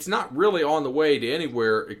 It's not really on the way to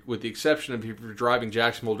anywhere, with the exception of if you're driving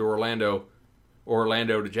Jacksonville to Orlando, or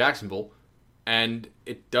Orlando to Jacksonville, and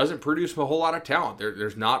it doesn't produce a whole lot of talent.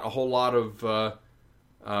 There's not a whole lot of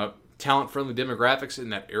talent-friendly demographics in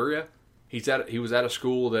that area. He was at a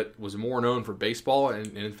school that was more known for baseball,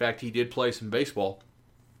 and in fact, he did play some baseball.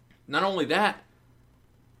 Not only that,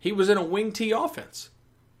 he was in a wing T offense.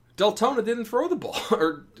 Deltona didn't throw the ball,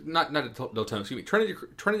 or not Deltona, excuse me,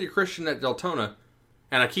 Trinity Christian at Deltona,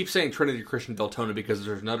 and I keep saying Trinity Christian Deltona because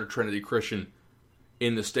there's another Trinity Christian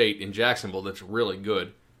in the state, in Jacksonville, that's really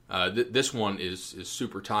good. This one is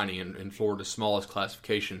super tiny in Florida's smallest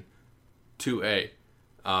classification, 2A.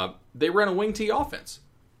 They ran a wing T offense.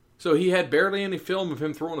 So he had barely any film of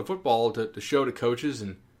him throwing the football to show to coaches,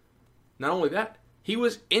 and not only that, he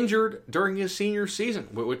was injured during his senior season,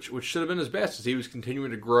 which should have been his best, as he was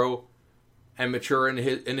continuing to grow and mature into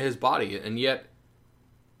his body. And yet,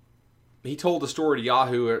 he told the story to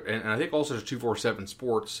Yahoo, and I think also to 247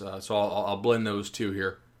 Sports, so I'll blend those two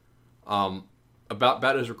here,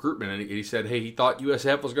 about his recruitment. And he said, hey, he thought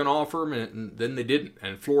USF was going to offer him, and then they didn't.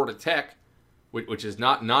 And Florida Tech, which is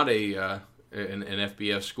not an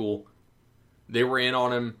FBS school, they were in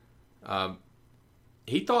on him.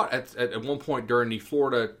 He thought at one point during the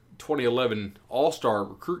Florida 2011 All-Star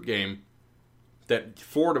recruit game that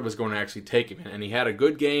Florida was going to actually take him. And he had a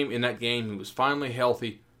good game in that game. He was finally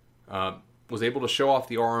healthy, was able to show off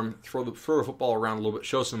the arm, throw the football around a little bit,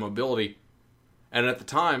 show some mobility. And at the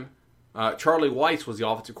time, Charlie Weis was the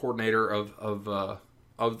offensive coordinator of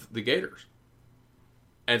the Gators.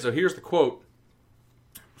 And so here's the quote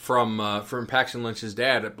from Paxton Lynch's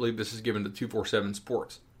dad. I believe this is given to 247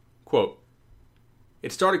 Sports. Quote,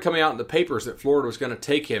 "It started coming out in the papers that Florida was going to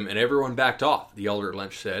take him, and everyone backed off," the elder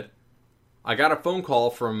Lynch said. "I got a phone call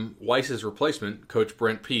from Weiss's replacement, Coach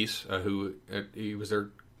Brent Peace, who he was their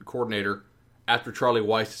coordinator, after Charlie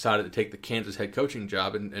Weis decided to take the Kansas head coaching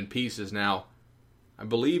job, and Peace is now, I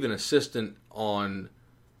believe, an assistant on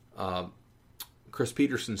Chris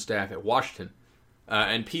Peterson's staff at Washington.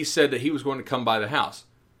 And Peace said that he was going to come by the house.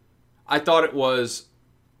 I thought that was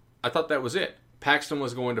it. Paxton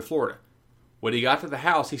was going to Florida. When he got to the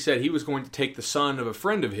house, he said he was going to take the son of a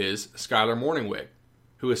friend of his, Skylar Morningweg,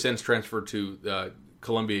 who has since transferred to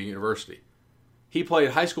Columbia University. He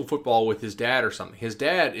played high school football with his dad or something. His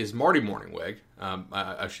dad is Marty Morningweg,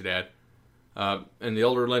 I should add. And the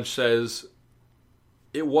elder Lynch says,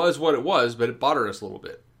 it was what it was, but it bothered us a little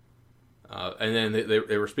bit. And then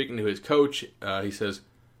they were speaking to his coach. He says,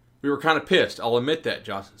 we were kind of pissed. I'll admit that,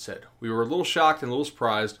 Johnson said. We were a little shocked and a little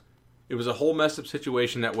surprised. It was a whole messed up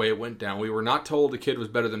situation that way it went down. We were not told the kid was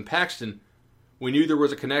better than Paxton. We knew there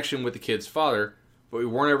was a connection with the kid's father, but we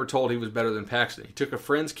weren't ever told he was better than Paxton. He took a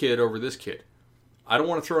friend's kid over this kid. I don't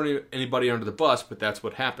want to throw anybody under the bus, but that's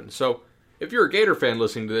what happened. So if you're a Gator fan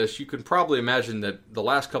listening to this, you can probably imagine that the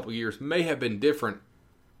last couple of years may have been different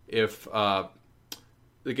if the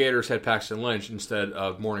Gators had Paxton Lynch instead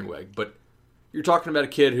of Morningweg. But you're talking about a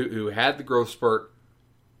kid who had the growth spurt,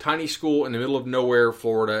 tiny school in the middle of nowhere,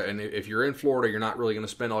 Florida, and if you're in Florida, you're not really going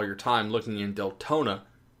to spend all your time looking in Deltona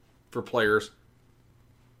for players.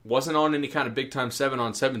 Wasn't on any kind of big-time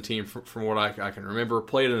 7-on-7 team from what I can remember.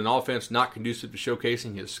 Played in an offense not conducive to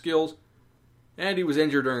showcasing his skills, and he was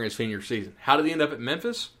injured during his senior season. How did he end up at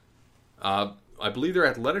Memphis? I believe their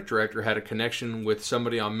athletic director had a connection with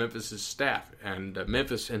somebody on Memphis' staff, and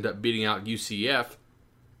Memphis ended up beating out UCF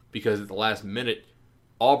because at the last minute,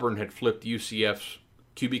 Auburn had flipped UCF's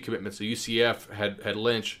QB commitment, so UCF had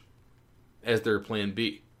Lynch as their plan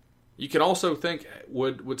B. You can also think,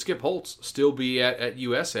 would Skip Holtz still be at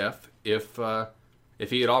USF if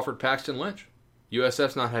he had offered Paxton Lynch?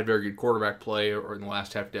 USF's not had very good quarterback play or in the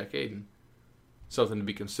last half decade, and something to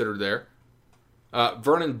be considered there.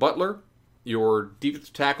 Vernon Butler, your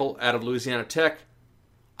defensive tackle out of Louisiana Tech,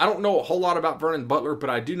 I don't know a whole lot about Vernon Butler, but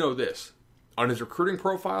I do know this. On his recruiting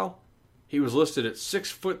profile, he was listed at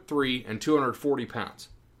 6'3" and 240 pounds.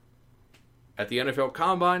 At the NFL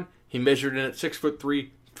Combine, he measured in at 6'3",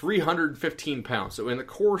 315 pounds. So in the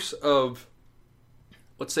course of,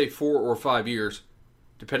 let's say, 4 or 5 years,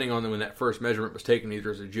 depending on when that first measurement was taken, either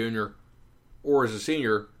as a junior or as a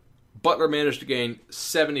senior, Butler managed to gain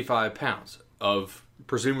 75 pounds of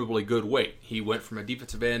presumably good weight. He went from a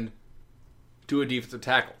defensive end to a defensive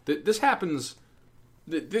tackle. This happens.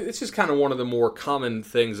 This is kind of one of the more common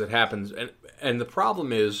things that happens, and the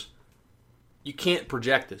problem is you can't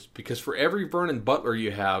project this, because for every Vernon Butler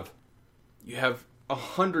you have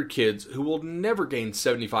 100 kids who will never gain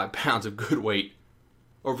 75 pounds of good weight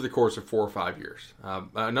over the course of 4 or 5 years.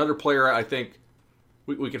 Another player I think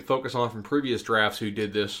we can focus on from previous drafts who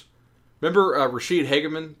did this. Remember Rashid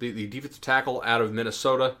Hageman, the defensive tackle out of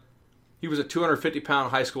Minnesota? He was a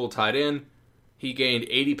 250-pound high school tight end. He gained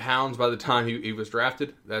 80 pounds by the time he was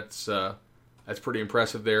drafted. That's pretty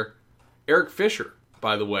impressive there. Eric Fisher,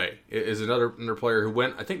 by the way, is another player who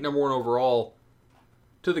went, I think, number 1 overall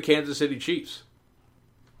to the Kansas City Chiefs.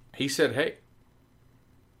 He said, hey,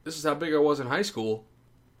 this is how big I was in high school.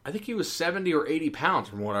 I think he was 70 or 80 pounds,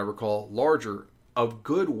 from what I recall, larger, of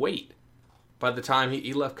good weight by the time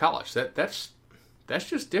he left college. That's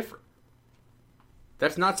just different.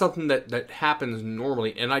 That's not something that happens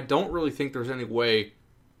normally, and I don't really think there's any way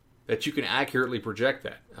that you can accurately project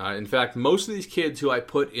that. In fact, most of these kids who I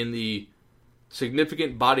put in the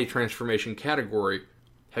significant body transformation category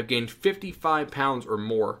have gained 55 pounds or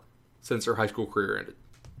more since their high school career ended.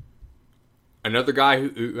 Another guy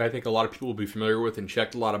who I think a lot of people will be familiar with and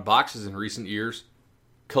checked a lot of boxes in recent years,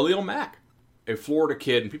 Khalil Mack, a Florida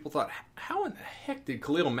kid. And people thought, how in the heck did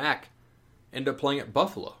Khalil Mack end up playing at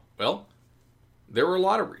Buffalo? Well, there were a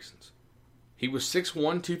lot of reasons. He was 6'1",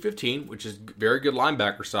 215, which is very good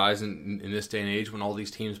linebacker size in this day and age when all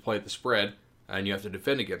these teams play at the spread, and you have to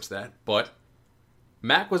defend against that. But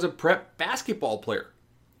Mack was a prep basketball player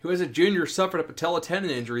who, as a junior, suffered a patella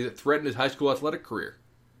tendon injury that threatened his high school athletic career.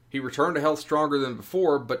 He returned to health stronger than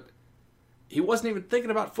before, but he wasn't even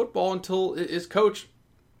thinking about football until his coach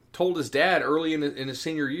told his dad early in his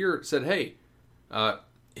senior year, said, hey,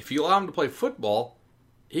 if you allow him to play football,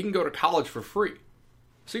 he can go to college for free.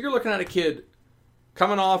 So you're looking at a kid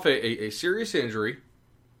coming off a serious injury,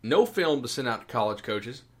 no film to send out to college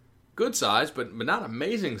coaches, good size, but not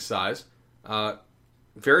amazing size,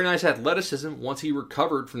 very nice athleticism once he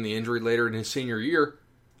recovered from the injury later in his senior year,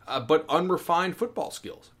 but unrefined football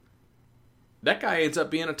skills. That guy ends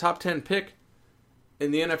up being a top 10 pick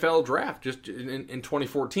in the NFL draft just in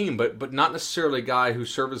 2014, but not necessarily a guy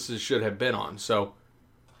whose services should have been on. So,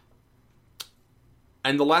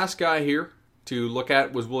 and the last guy here to look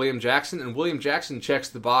at was William Jackson, and William Jackson checks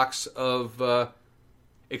the box of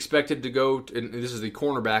expected to go, and this is the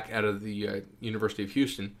cornerback out of the University of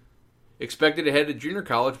Houston, expected to head to junior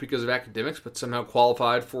college because of academics, but somehow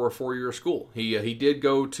qualified for a 4-year school. He did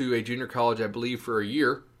go to a junior college, I believe, for a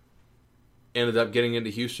year, ended up getting into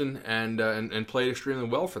Houston and played extremely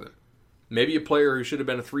well for them. Maybe a player who should have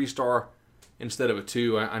been a 3-star instead of a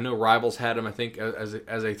 2. I know Rivals had him, I think, as a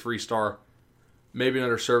 3-star. Maybe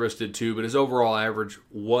another service did too, but his overall average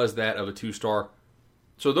was that of a 2-star.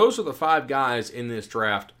 So those are the 5 guys in this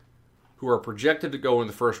draft who are projected to go in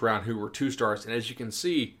the first round who were 2-stars. And as you can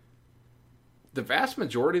see, the vast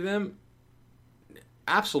majority of them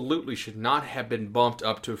absolutely should not have been bumped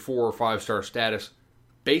up to 4 or 5-star status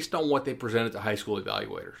based on what they presented to high school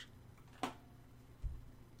evaluators.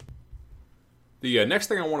 The next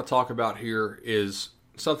thing I want to talk about here is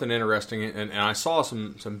something interesting, and I saw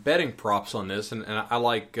some betting props on this, and I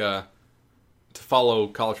like to follow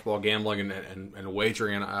college football gambling and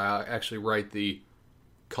wagering, and I actually write the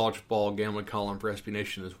college football gambling column for SB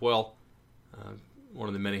Nation as well. One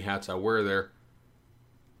of the many hats I wear there.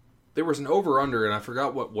 There was an over-under, and I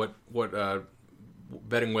forgot what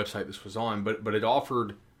betting website this was on, but it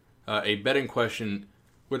offered a betting question: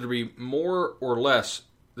 would there be more or less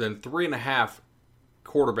than 3.5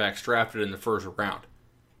 quarterbacks drafted in the first round?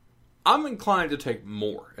 I'm inclined to take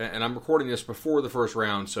more, and I'm recording this before the first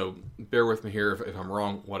round, so bear with me here if I'm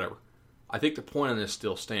wrong, whatever. I think the point on this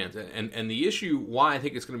still stands, and the issue why I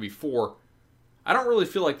think it's going to be 4, I don't really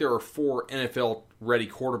feel like there are 4 NFL-ready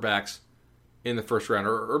quarterbacks in the first round,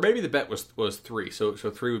 or maybe the bet was 3, so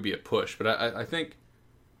 3 would be a push, but I think,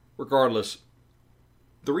 regardless,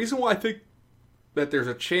 the reason why I think that there's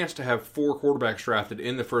a chance to have 4 quarterbacks drafted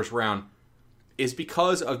in the first round is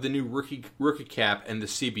because of the new rookie cap and the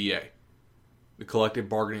CBA, the collective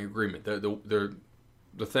bargaining agreement,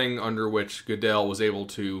 the thing under which Goodell was able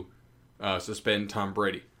to suspend Tom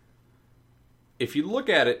Brady. if you look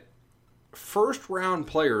at it, first-round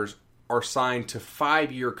players are signed to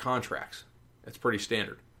 5-year contracts. That's pretty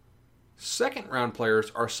standard. Second-round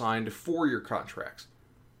players are signed to 4-year contracts.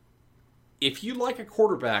 If you like a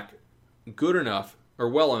quarterback good enough or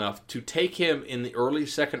well enough to take him in the early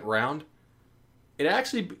second round, it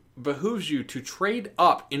actually behooves you to trade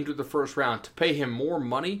up into the first round to pay him more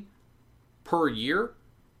money per year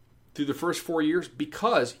through the first 4 years,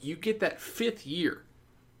 because you get that 5th year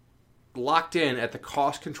locked in at the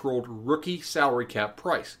cost-controlled rookie salary cap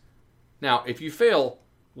price. Now, if you fail,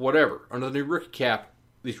 whatever. Under the new rookie cap,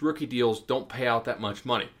 these rookie deals don't pay out that much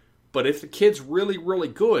money. But if the kid's really, really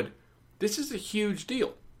good, this is a huge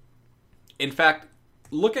deal. In fact,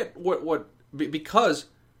 look at because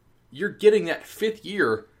you're getting that 5th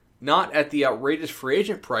year not at the outrageous free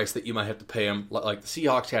agent price that you might have to pay him, like the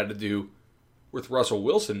Seahawks had to do with Russell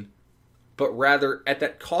Wilson, but rather at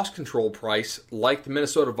that cost control price like the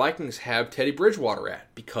Minnesota Vikings have Teddy Bridgewater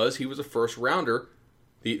at, because he was a first rounder.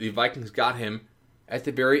 The Vikings got him at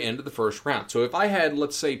the very end of the first round. So if I had,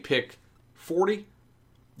 let's say, pick 40,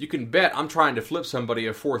 you can bet I'm trying to flip somebody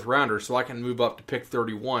a 4th rounder so I can move up to pick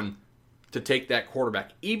 31 to take that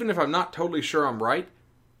quarterback. Even if I'm not totally sure I'm right,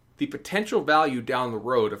 the potential value down the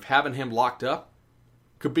road of having him locked up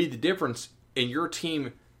could be the difference in your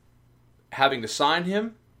team having to sign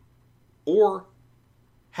him or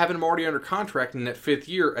having him already under contract in that 5th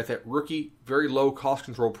year at that rookie, very low cost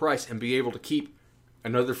control price and be able to keep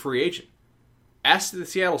another free agent. Ask the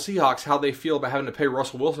Seattle Seahawks how they feel about having to pay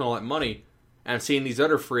Russell Wilson all that money and seeing these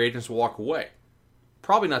other free agents walk away.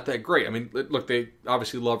 Probably not that great. I mean, look, they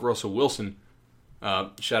obviously love Russell Wilson.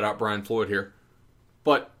 Shout out Brian Floyd here.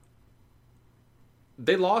 But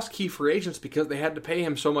they lost key free agents because they had to pay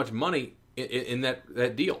him so much money in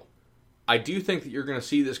that deal. I do think that you're going to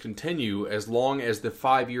see this continue as long as the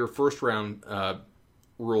 5-year first-round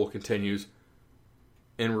rule continues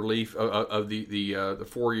in relief of the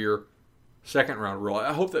 4-year second-round rule.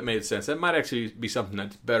 I hope that made sense. That might actually be something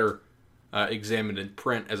that's better examined in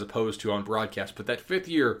print as opposed to on broadcast. But that 5th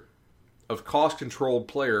year of cost-controlled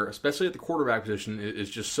player, especially at the quarterback position, is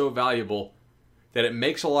just so valuable that it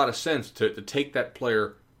makes a lot of sense to take that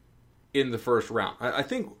player in the first round. I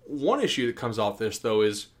think one issue that comes off this, though,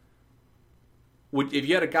 is if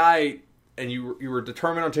you had a guy and you were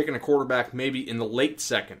determined on taking a quarterback maybe in the late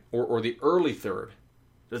second or the early third,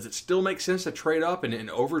 does it still make sense to trade up and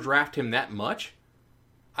overdraft him that much?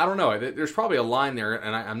 I don't know. There's probably a line there,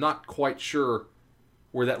 and I'm not quite sure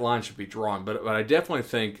where that line should be drawn. But I definitely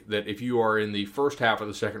think that if you are in the first half of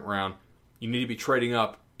the second round, you need to be trading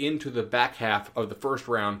up into the back half of the first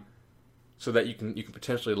round so that you can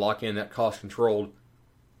potentially lock in that cost-controlled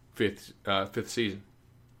fifth season.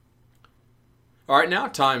 All right, now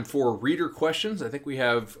time for reader questions. I think we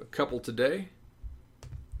have a couple today.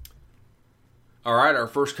 All right, our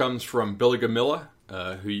first comes from Billy Gamilla,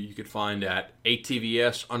 who you could find at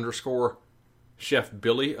ATVS_Chef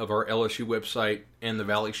Billy of our LSU website and the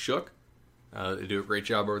Valley Shook. They do a great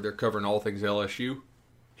job over there covering all things LSU.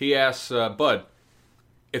 He asks, Bud,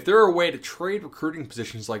 if there are a way to trade recruiting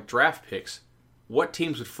positions like draft picks, what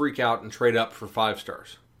teams would freak out and trade up for 5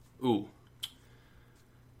 stars? Ooh.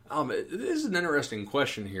 This is an interesting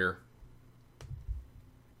question here.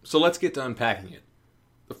 So let's get to unpacking it.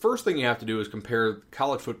 The first thing you have to do is compare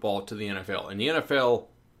college football to the NFL. In the NFL,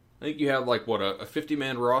 I think you have a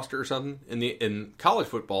 50-man roster or something. In college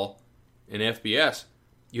football, in FBS,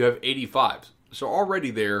 you have 85s. So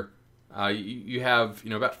already there, you have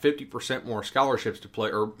about 50% more scholarships to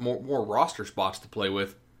play, or more roster spots to play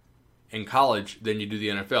with in college than you do the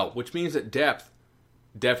NFL, which means that depth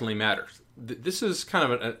definitely matters. This is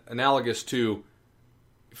kind of analogous to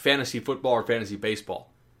fantasy football or fantasy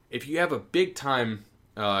baseball. If you have a big-time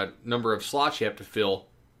number of slots you have to fill,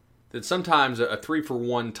 then sometimes a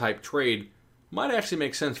 3-for-1 type trade might actually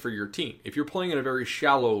make sense for your team. If you're playing in a very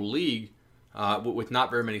shallow league with not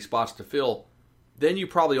very many spots to fill, then you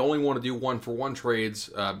probably only want to do 1-for-1 trades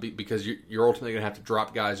because you're ultimately going to have to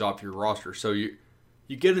drop guys off your roster. So you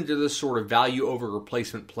get into this sort of value over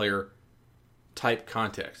replacement player type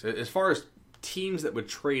context. As far as teams that would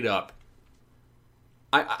trade up,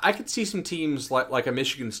 I could see some teams like a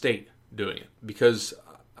Michigan State doing it, because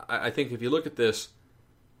I think if you look at this,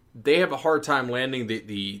 they have a hard time landing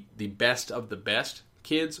the best of the best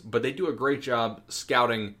kids, but they do a great job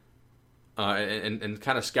scouting and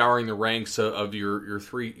kind of scouring the ranks of your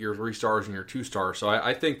 3 stars and your 2 stars. So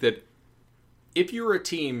I think that if you're a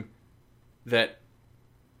team that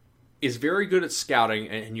is very good at scouting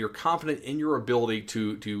and you're confident in your ability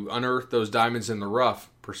to unearth those diamonds in the rough,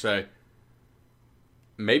 per se,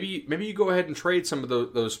 maybe you go ahead and trade some of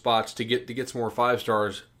those spots to get some more 5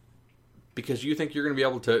 stars because you think you're going to be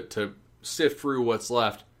able to sift through what's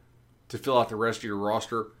left to fill out the rest of your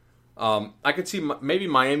roster. I could see maybe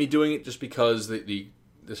Miami doing it just because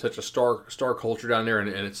there's such a star culture down there, and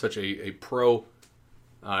it's such a pro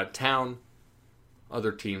town.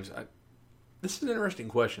 Other teams, this is an interesting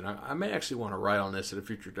question. I may actually want to write on this at a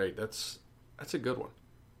future date. That's a good one.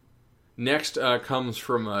 Next comes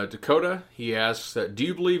from Dakota. He asks, do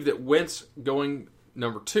you believe that Wentz going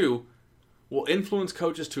number 2 will influence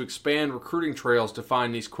coaches to expand recruiting trails to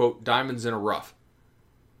find these, quote, diamonds in a rough?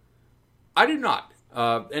 I do not.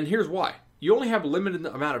 And here's why. You only have a limited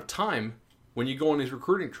amount of time when you go on these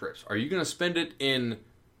recruiting trips. Are you going to spend it in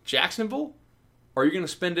Jacksonville? Or are you going to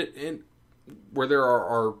spend it in where there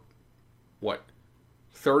are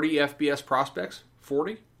 30 FBS prospects?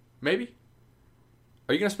 40? Maybe?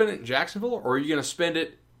 Are you going to spend it in Jacksonville? Or are you going to spend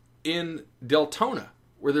it in Deltona,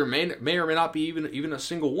 where there may or may not be even a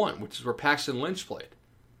single one, which is where Paxton Lynch played?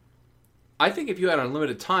 I think if you had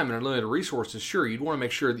unlimited time and unlimited resources, sure, you'd want to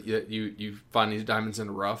make sure that you find these diamonds in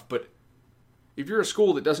the rough. But if you're a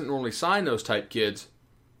school that doesn't normally sign those type kids,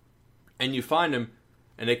 and you find them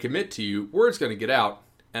and they commit to you, word's going to get out.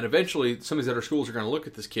 And eventually, some of these other schools are going to look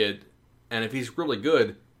at this kid, and if he's really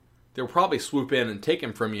good, they'll probably swoop in and take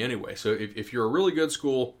him from you anyway. So if you're a really good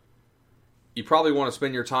school, you probably want to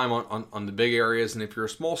spend your time on the big areas. And if you're a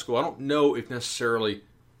small school, I don't know if necessarily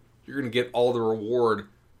you're going to get all the reward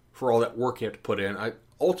for all that work you have to put in.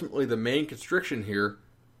 Ultimately, the main constriction here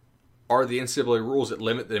are the NCAA rules that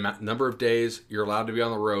limit the number of days you're allowed to be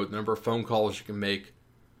on the road, the number of phone calls you can make,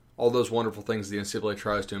 all those wonderful things the NCAA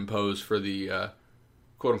tries to impose for the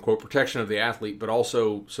quote-unquote protection of the athlete, but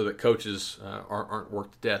also so that coaches aren't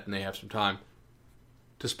worked to death and they have some time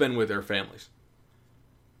to spend with their families.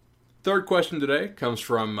 Third question today comes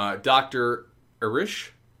from Dr.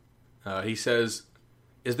 Irish. He says,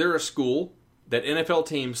 is there a school that NFL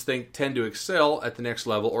teams think tend to excel at the next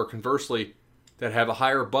level, or conversely, that have a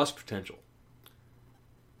higher bust potential?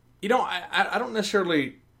 You know, I don't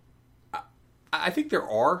necessarily... I think there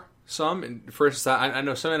are some. And for instance, I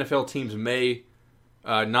know some NFL teams may...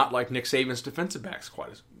 not like Nick Saban's defensive backs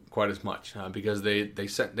quite as much because they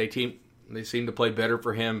seem to play better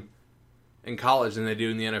for him in college than they do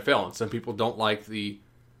in the NFL, and some people don't like the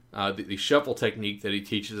shuffle technique that he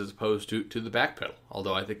teaches as opposed to the back pedal.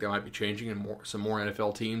 Although I think that might be changing, and some more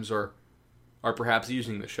NFL teams are perhaps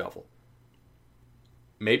using the shuffle.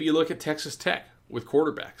 Maybe you look at Texas Tech with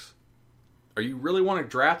quarterbacks. Are you really want to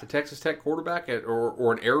draft a Texas Tech quarterback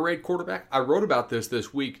or an air raid quarterback? I wrote about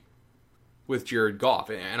this week with Jared Goff,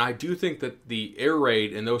 and I do think that the air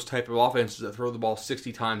raid and those type of offenses that throw the ball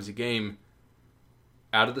 60 times a game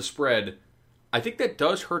out of the spread, I think that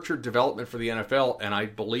does hurt your development for the NFL, and I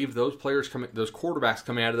believe those quarterbacks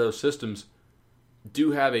coming out of those systems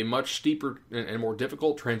do have a much steeper and more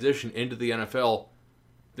difficult transition into the NFL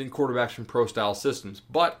than quarterbacks from pro-style systems.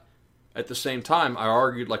 But at the same time, I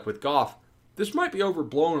argued, like with Goff, this might be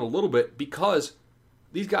overblown a little bit because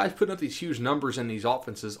these guys putting up these huge numbers in these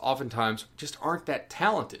offenses oftentimes just aren't that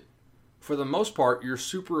talented. For the most part, your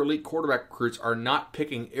super elite quarterback recruits are not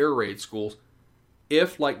picking air raid schools.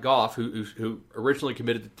 If, like Goff, who originally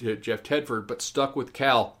committed to Jeff Tedford but stuck with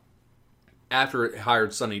Cal after it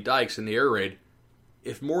hired Sonny Dykes in the air raid,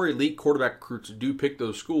 if more elite quarterback recruits do pick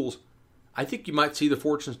those schools, I think you might see the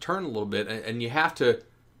fortunes turn a little bit, and you have to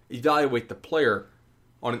evaluate the player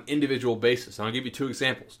on an individual basis. And I'll give you two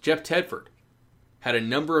examples. Jeff Tedford had a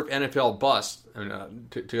number of NFL busts,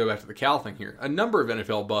 to go back to the Cal thing here, a number of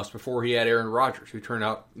NFL busts before he had Aaron Rodgers, who turned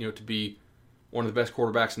out to be one of the best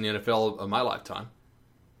quarterbacks in the NFL of my lifetime.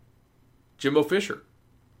 Jimbo Fisher,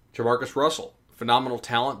 Jamarcus Russell, phenomenal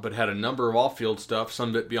talent, but had a number of off-field stuff, some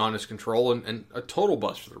of it beyond his control, and a total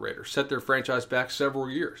bust for the Raiders. Set their franchise back several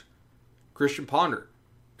years. Christian Ponder,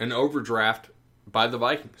 an overdraft by the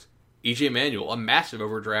Vikings. E.J. Manuel, a massive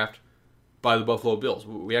overdraft by the Buffalo Bills.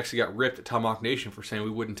 We actually got ripped at Tomahawk Nation for saying we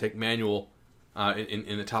wouldn't take Manuel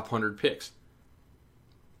in the top 100 picks.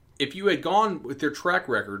 If you had gone with their track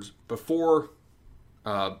records before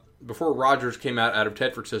Rodgers came out of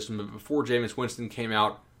Tedford's system, but before Jameis Winston came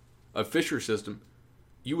out of Fisher's system,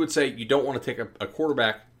 you would say you don't want to take a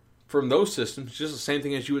quarterback from those systems, just the same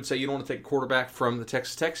thing as you would say you don't want to take a quarterback from the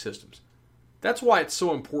Texas Tech systems. That's why it's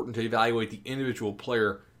so important to evaluate the individual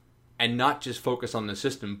player and not just focus on the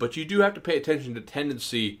system. But you do have to pay attention to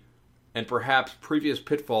tendency and perhaps previous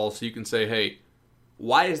pitfalls so you can say, hey,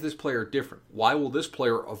 why is this player different? Why will this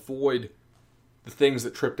player avoid the things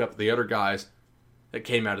that tripped up the other guys that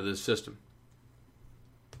came out of this system?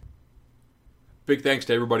 Big thanks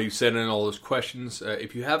to everybody who sent in all those questions.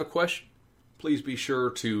 If you have a question, please be sure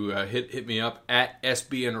to hit me up at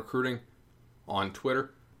SBN Recruiting on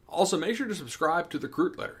Twitter. Also, make sure to subscribe to the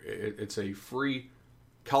Recruit Letter. It's a free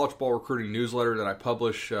college ball recruiting newsletter that I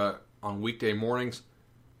publish on weekday mornings.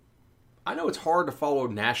 I know it's hard to follow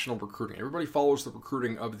national recruiting. Everybody follows the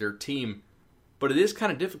recruiting of their team, but it is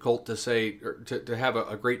kind of difficult to say, or to have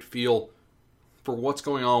a great feel for what's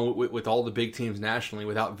going on with all the big teams nationally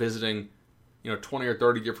without visiting, 20 or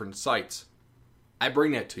 30 different sites. I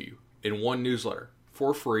bring that to you in one newsletter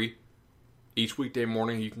for free. Each weekday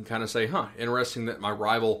morning, you can kind of say, interesting that my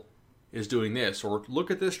rival is doing this, or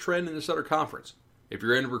look at this trend in this other conference. If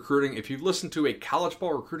you're into recruiting, if you've listened to a college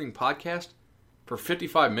ball recruiting podcast for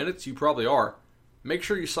 55 minutes, you probably are, make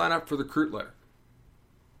sure you sign up for the Recruit Letter.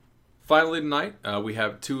 Finally tonight, we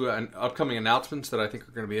have two upcoming announcements that I think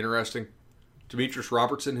are going to be interesting. Demetrius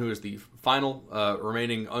Robertson, who is the final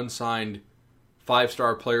remaining unsigned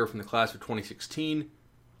 5-star player from the class of 2016,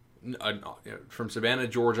 from Savannah,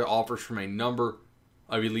 Georgia, offers from a number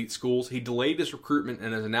of elite schools. He delayed his recruitment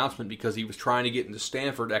and his announcement because he was trying to get into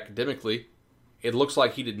Stanford academically. It looks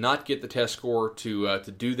like he did not get the test score to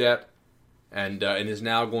do that, and is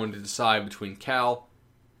now going to decide between Cal,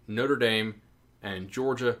 Notre Dame, and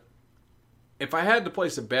Georgia. If I had to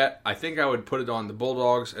place a bet, I think I would put it on the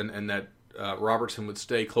Bulldogs and that Robertson would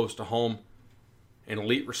stay close to home. An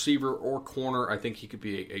elite receiver or corner, I think he could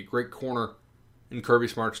be a great corner in Kirby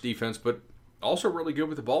Smart's defense, but also really good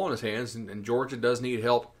with the ball in his hands, and Georgia does need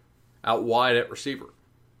help out wide at receiver.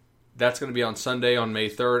 That's going to be on Sunday on May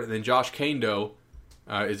 3rd, and then Josh Kando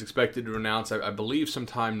is expected to announce, I believe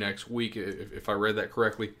sometime next week, if I read that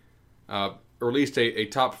correctly, released a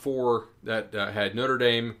top 4 that had Notre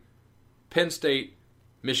Dame, Penn State,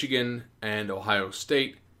 Michigan, and Ohio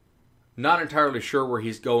State. Not entirely sure where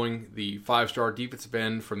he's going, the 5-star defensive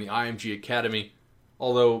end from the IMG Academy.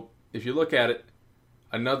 Although, if you look at it,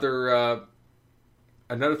 another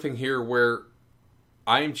thing here where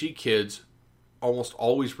IMG kids almost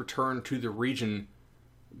always return to the region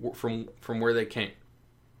from where they came.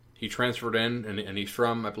 He transferred in, and he's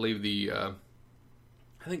from, I believe,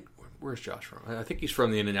 where's Josh from? I think he's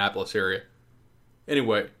from the Indianapolis area.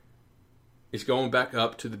 Anyway, he's going back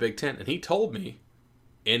up to the Big Ten, and he told me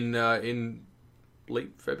in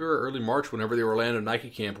late February, early March, whenever the Orlando Nike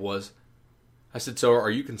camp was, I said, so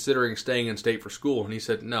are you considering staying in state for school? And he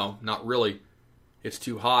said, no, not really. It's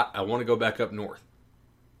too hot. I want to go back up north.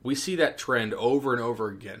 We see that trend over and over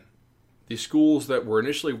again. These schools that were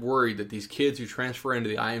initially worried that these kids who transfer into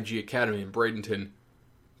the IMG Academy in Bradenton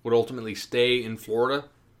would ultimately stay in Florida,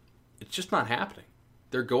 it's just not happening.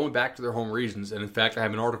 They're going back to their home regions, and in fact, I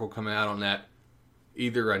have an article coming out on that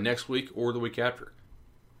either next week or the week after.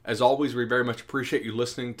 As always, we very much appreciate you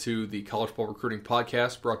listening to the College Ball Recruiting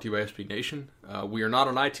Podcast brought to you by SB Nation. We are not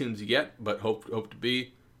on iTunes yet, but hope to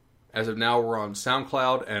be. As of now, we're on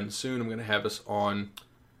SoundCloud, and soon I'm going to have us on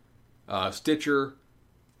Stitcher,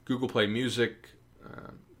 Google Play Music,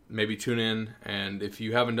 maybe TuneIn. And if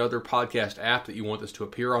you have another podcast app that you want this to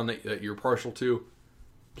appear on that you're partial to,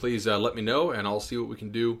 please let me know, and I'll see what we can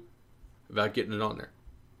do about getting it on there.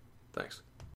 Thanks.